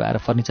मान्छेहरू आएर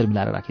फर्निचर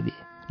मिलाएर राखिदिए।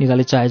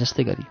 निलाले चाहे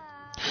जस्तै गरी।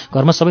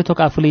 घरमा सबै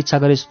थोक आफूले इच्छा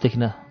गरे जस्तो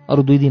देखिन।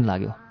 अरू 2 दिन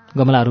लाग्यो।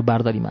 गमलाहरू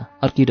बारदरीमा,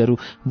 अर्किडहरू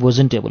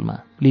भोजन टेबलमा,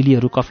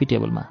 लिलीहरू कफी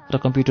टेबलमा र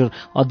कम्प्युटर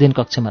अध्ययन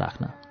कक्षमा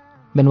राख्न।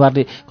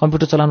 बेनवारले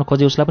कम्प्युटर चलाउन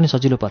खोजे उसलाई पनि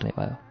सजिलो पर्ने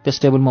भयो।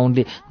 त्यस टेबलमा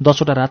उनले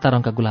 10वटा राता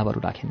रङका गुलाबहरू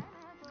राखिन्।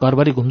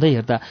 घरभरि घुम्दै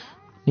हेर्दा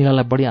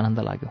निलालाई बढी आनन्द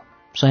लाग्यो।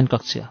 शयन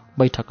कक्ष,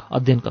 बैठक,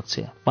 अध्ययन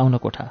कक्ष, पाउन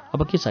कोठा,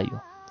 अब के चाहियो?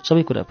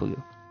 सबै कुरा पुग्यो।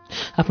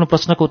 आफ्नो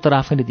प्रश्नको उत्तर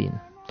आफैले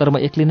दिइन्, तर म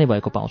एक्लै नै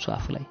भएको पाउँछु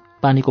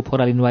आफूलाई। पानीको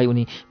फोराले नुहाई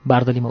उनी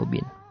बारदलीमा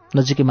उभिन्।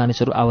 नजिकै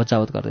मानिसहरू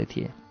आवत-जावत गर्दै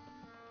थिए।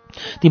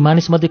 ती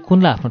मानिसमध्ये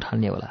कुनलाई आफ्नो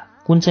ठान्ने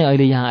होला? कुन चाहिँ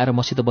अहिले यहाँ आएर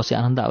मसित बसे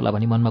आनन्द आउला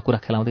भनी मनमा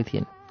कुरा खेलाउँदै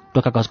थिइन्।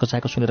 ढोका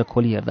घसघसाएको सुनेर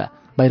खोली हेर्दा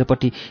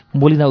बाहिरपट्टि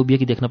मोलिना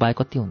उभिएकी देख्न पाए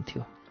कति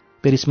हुन्थ्यो।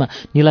 पेरिसमा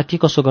निला के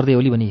कसो गर्दै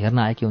होली भनी हेर्न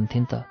आएकी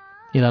हुन्थिन् त।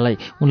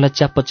 निलालाई उनलाई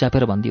च्याप्प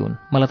च्यापेर भन्दिउन्,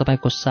 मलाई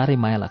तपाईँको साह्रै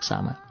माया लाग्छ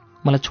आमा,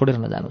 मलाई छोडेर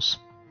नजानुस्।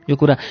 यो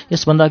कुरा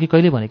यसभन्दा अघि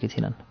कहिले भनेकी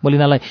थिइनन्।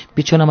 मोलिनालाई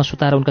बिछौनामा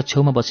सुताएर उनका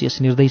छेउमा बसी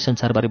यस निर्दयी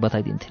संसारबारे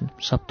बताइदिन्थिन्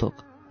सब थोक।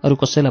 अरू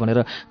कसैलाई भनेर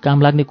काम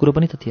लाग्ने कुरो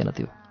पनि त थिएन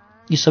त्यो।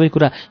 यी सबै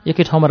कुरा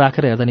एकै ठाउँमा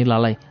राखेर हेर्दा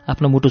निलालाई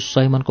आफ्नो मुटु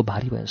स्वयमनको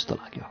भारी भए जस्तो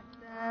लाग्यो।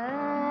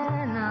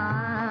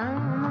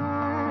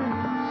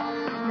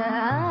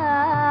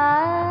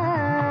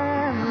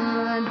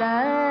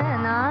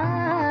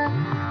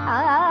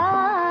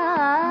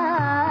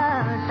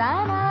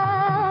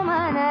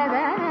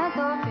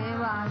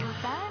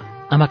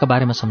 आमाका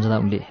बारेमा सम्झँदा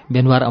उनले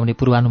बेनवार आउने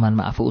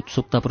पूर्वानुमानमा आफू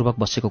उत्सुकतापूर्वक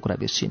बसेको कुरा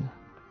बिर्सिन्।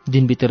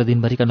 दिन बितेर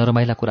दिनभरिका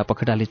नरमाइला कुरा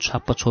पखेटाले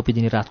छाप्प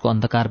छोपिदिने रातको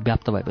अन्धकार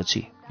व्याप्त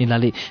भएपछि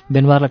निलाले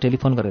बेनवारलाई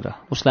टेलिफोन गरेर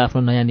उसलाई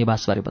आफ्नो नयाँ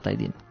निवासबारे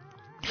बताइदिन्।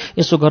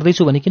 यसो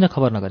गर्दैछु भने किन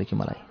खबर नगरेकी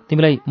मलाई?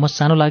 तिमीलाई म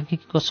सानो लाग्यो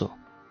कि कसो?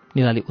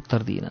 निलाले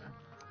उत्तर दिएनन्।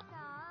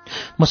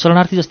 म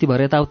शरणार्थी जस्ती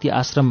भएर यताउति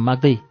आश्रम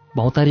माग्दै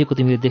भौतारिएको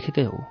तिमीले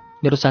देखेकै हो।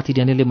 मेरो साथी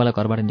ड्यानियलले मलाई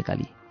घरबाट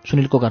निकाली।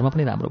 सुनिलको घरमा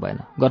पनि राम्रो भएन।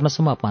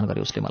 गर्नसम्म अपमान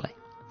गरे उसले मलाई।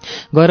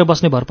 गएर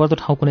बस्ने भरपर्दो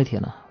ठाउँ कुनै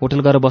थिएन। होटल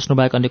गएर बस्नु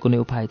बाहेक अन्य कुनै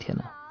उपाय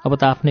थिएन। अब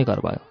त आफ्नै घर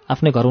भयो।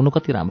 आफ्नै घर हुनु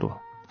कति राम्रो हो।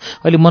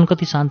 अहिले मन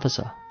कति शान्त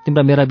छ।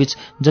 तिम्रा मेरा बीच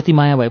जति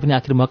माया भए पनि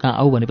आखिर म कहाँ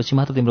आऊ भनेपछि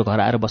मात्र तिम्रो घर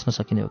आएर बस्न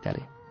सकिने हो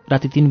क्यारे।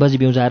 राति 3 बजी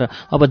बिउजाएर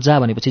अब जा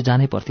भनेपछि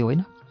जानै पर्थ्यो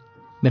होइन?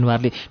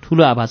 बेनवारले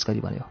ठुलो आवाज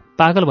गरी भन्यो,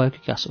 पागल भयो कि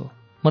क्यासो?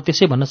 म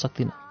त्यसै भन्न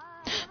सक्दिनँ।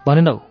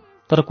 भनेनौ,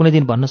 तर कुनै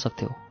दिन भन्न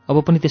सक्थ्यौ। अब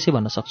पनि त्यसै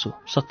भन्न सक्छु,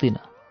 सक्दिनँ।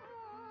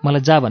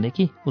 मलाई जा भने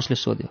कि? उसले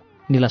सोध्यो।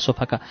 निला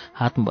सोफाका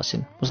हातमा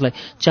बसिन्। उसलाई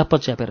च्याप्प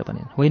च्यापेर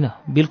भनिन्, होइन,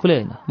 बिल्कुलै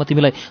होइन। म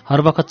तिमीलाई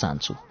हर बखत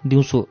चाहन्छु,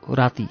 दिउँसो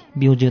राति,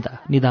 बिउजिँदा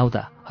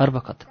निदाउँदा, हर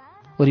बखत।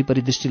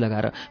 वरिपरि दृष्टि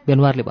लगाएर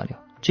बेनवारले भन्यो,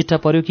 चिट्टा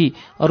पर्यो कि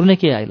अरू नै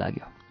केही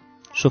आइलाग्यो?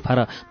 सोफा र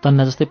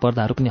तन्ना जस्तै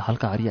पर्दाहरू पनि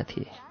हल्का हरिया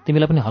थिए।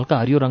 तिमीलाई पनि हल्का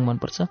हरियो रङ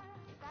मनपर्छ?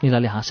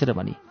 निलाले हाँसेर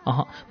भनी,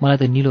 मलाई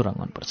त निलो रङ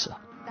मनपर्छ।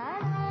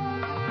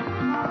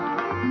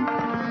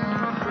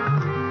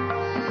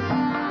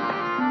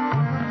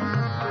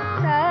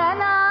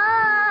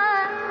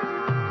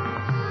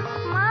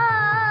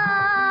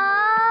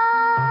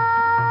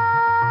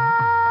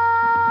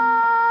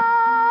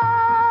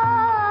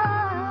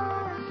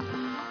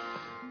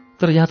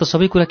 तर यहाँ त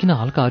सबै कुरा किन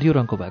हल्का हरियो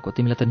रङको भएको?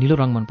 तिमीलाई त निलो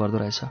रङ मन पर्दो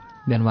रहेछ,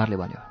 बेनवारले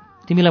भन्यो।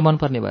 तिमीलाई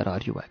मनपर्ने भएर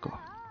हरियो भएको।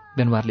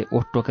 बेनवारले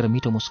ओठ टोकेर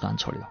मिठो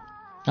मुस्कान छोड्यो।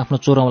 आफ्नो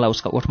चोरौँलाई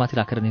उसका ओठमाथि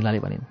राखेर निलाले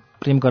भनिन्,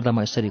 प्रेम गर्दा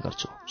म यसरी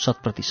गर्छु,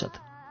 100%।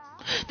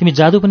 तिमी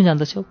जादु पनि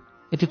जान्दछौ?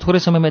 यति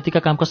थोरै समयमा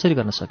यतिका काम कसरी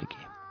गर्न सकेकी?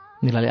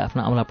 निलाले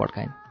आफ्नो औँला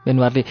पड्काइन्।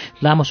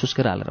 बेनवारले लामो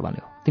सुस्केर हालेर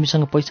भन्यो,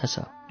 तिमीसँग पैसा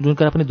छ,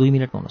 जुनकरा पनि 2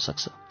 मिनटमा हुन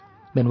सक्छ।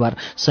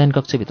 बेनवार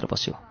शयनकक्षभित्र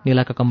पस्यो।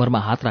 निलाका कम्मरमा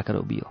हात राखेर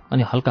उभियो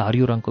अनि हल्का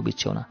हरियो रङको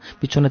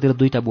बिछ्यौनातिर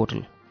 2टा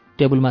बोतल,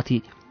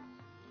 टेबलमाथि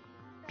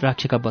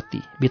राखिएका बत्ती,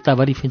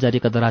 भित्ताभरि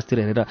फिजारिएका दराजतिर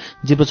हेरेर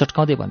जिब्रो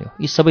चट्काउँदै भन्यो,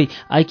 यी सबै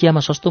आइकियामा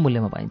सस्तो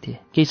मूल्यमा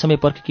पाइन्थे। केही समय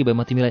पर्खेकी भए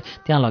म तिमीलाई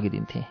त्यहाँ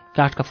लगिदिन्थेँ।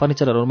 काठका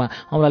फर्निचरहरूमा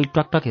औँलाले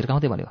टकटक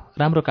हिर्काउँदै भन्यो,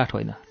 राम्रो काठ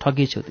होइन,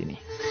 ठगी छौ तिमी।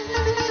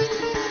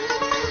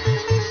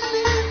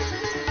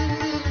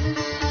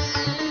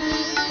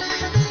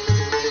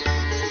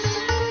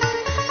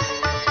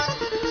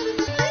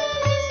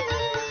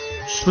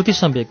 श्रुति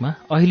सम्वेकमा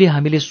अहिले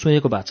हामीले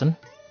सुनेको वाचन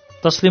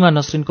तस्लिमा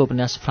नसरिनको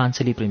उपन्यास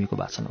फ्रान्सेली प्रेमीको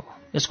वाचन हो।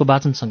 यसको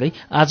वाचनसँगै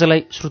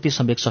आजलाई श्रुति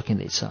सम्वेक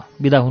सकिँदैछ।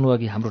 बिदा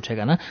हुनुअघि हाम्रो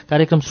ठेगाना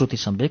कार्यक्रम Shruti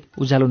Sambek,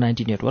 Ujyaalo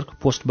 90 network,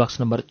 post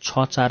box number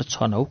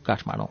 6469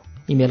 Kathmandu.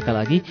 इमेलका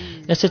लागि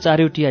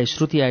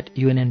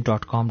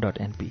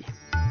shruti@unn.com.np।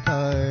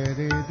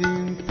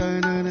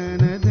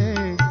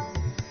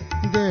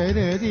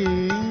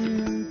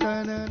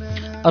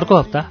 अर्को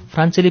हप्ता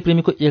फ्रान्सेली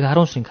प्रेमीको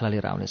 11औं श्रृङ्खला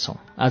लिएर आउनेछौँ।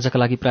 आजका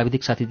लागि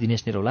प्राविधिक साथी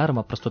दिनेश निरौला र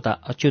म प्रस्तुता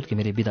अच्युत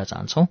घिमिरे बिदा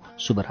चाहन्छौँ।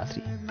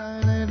 शुभरात्रि।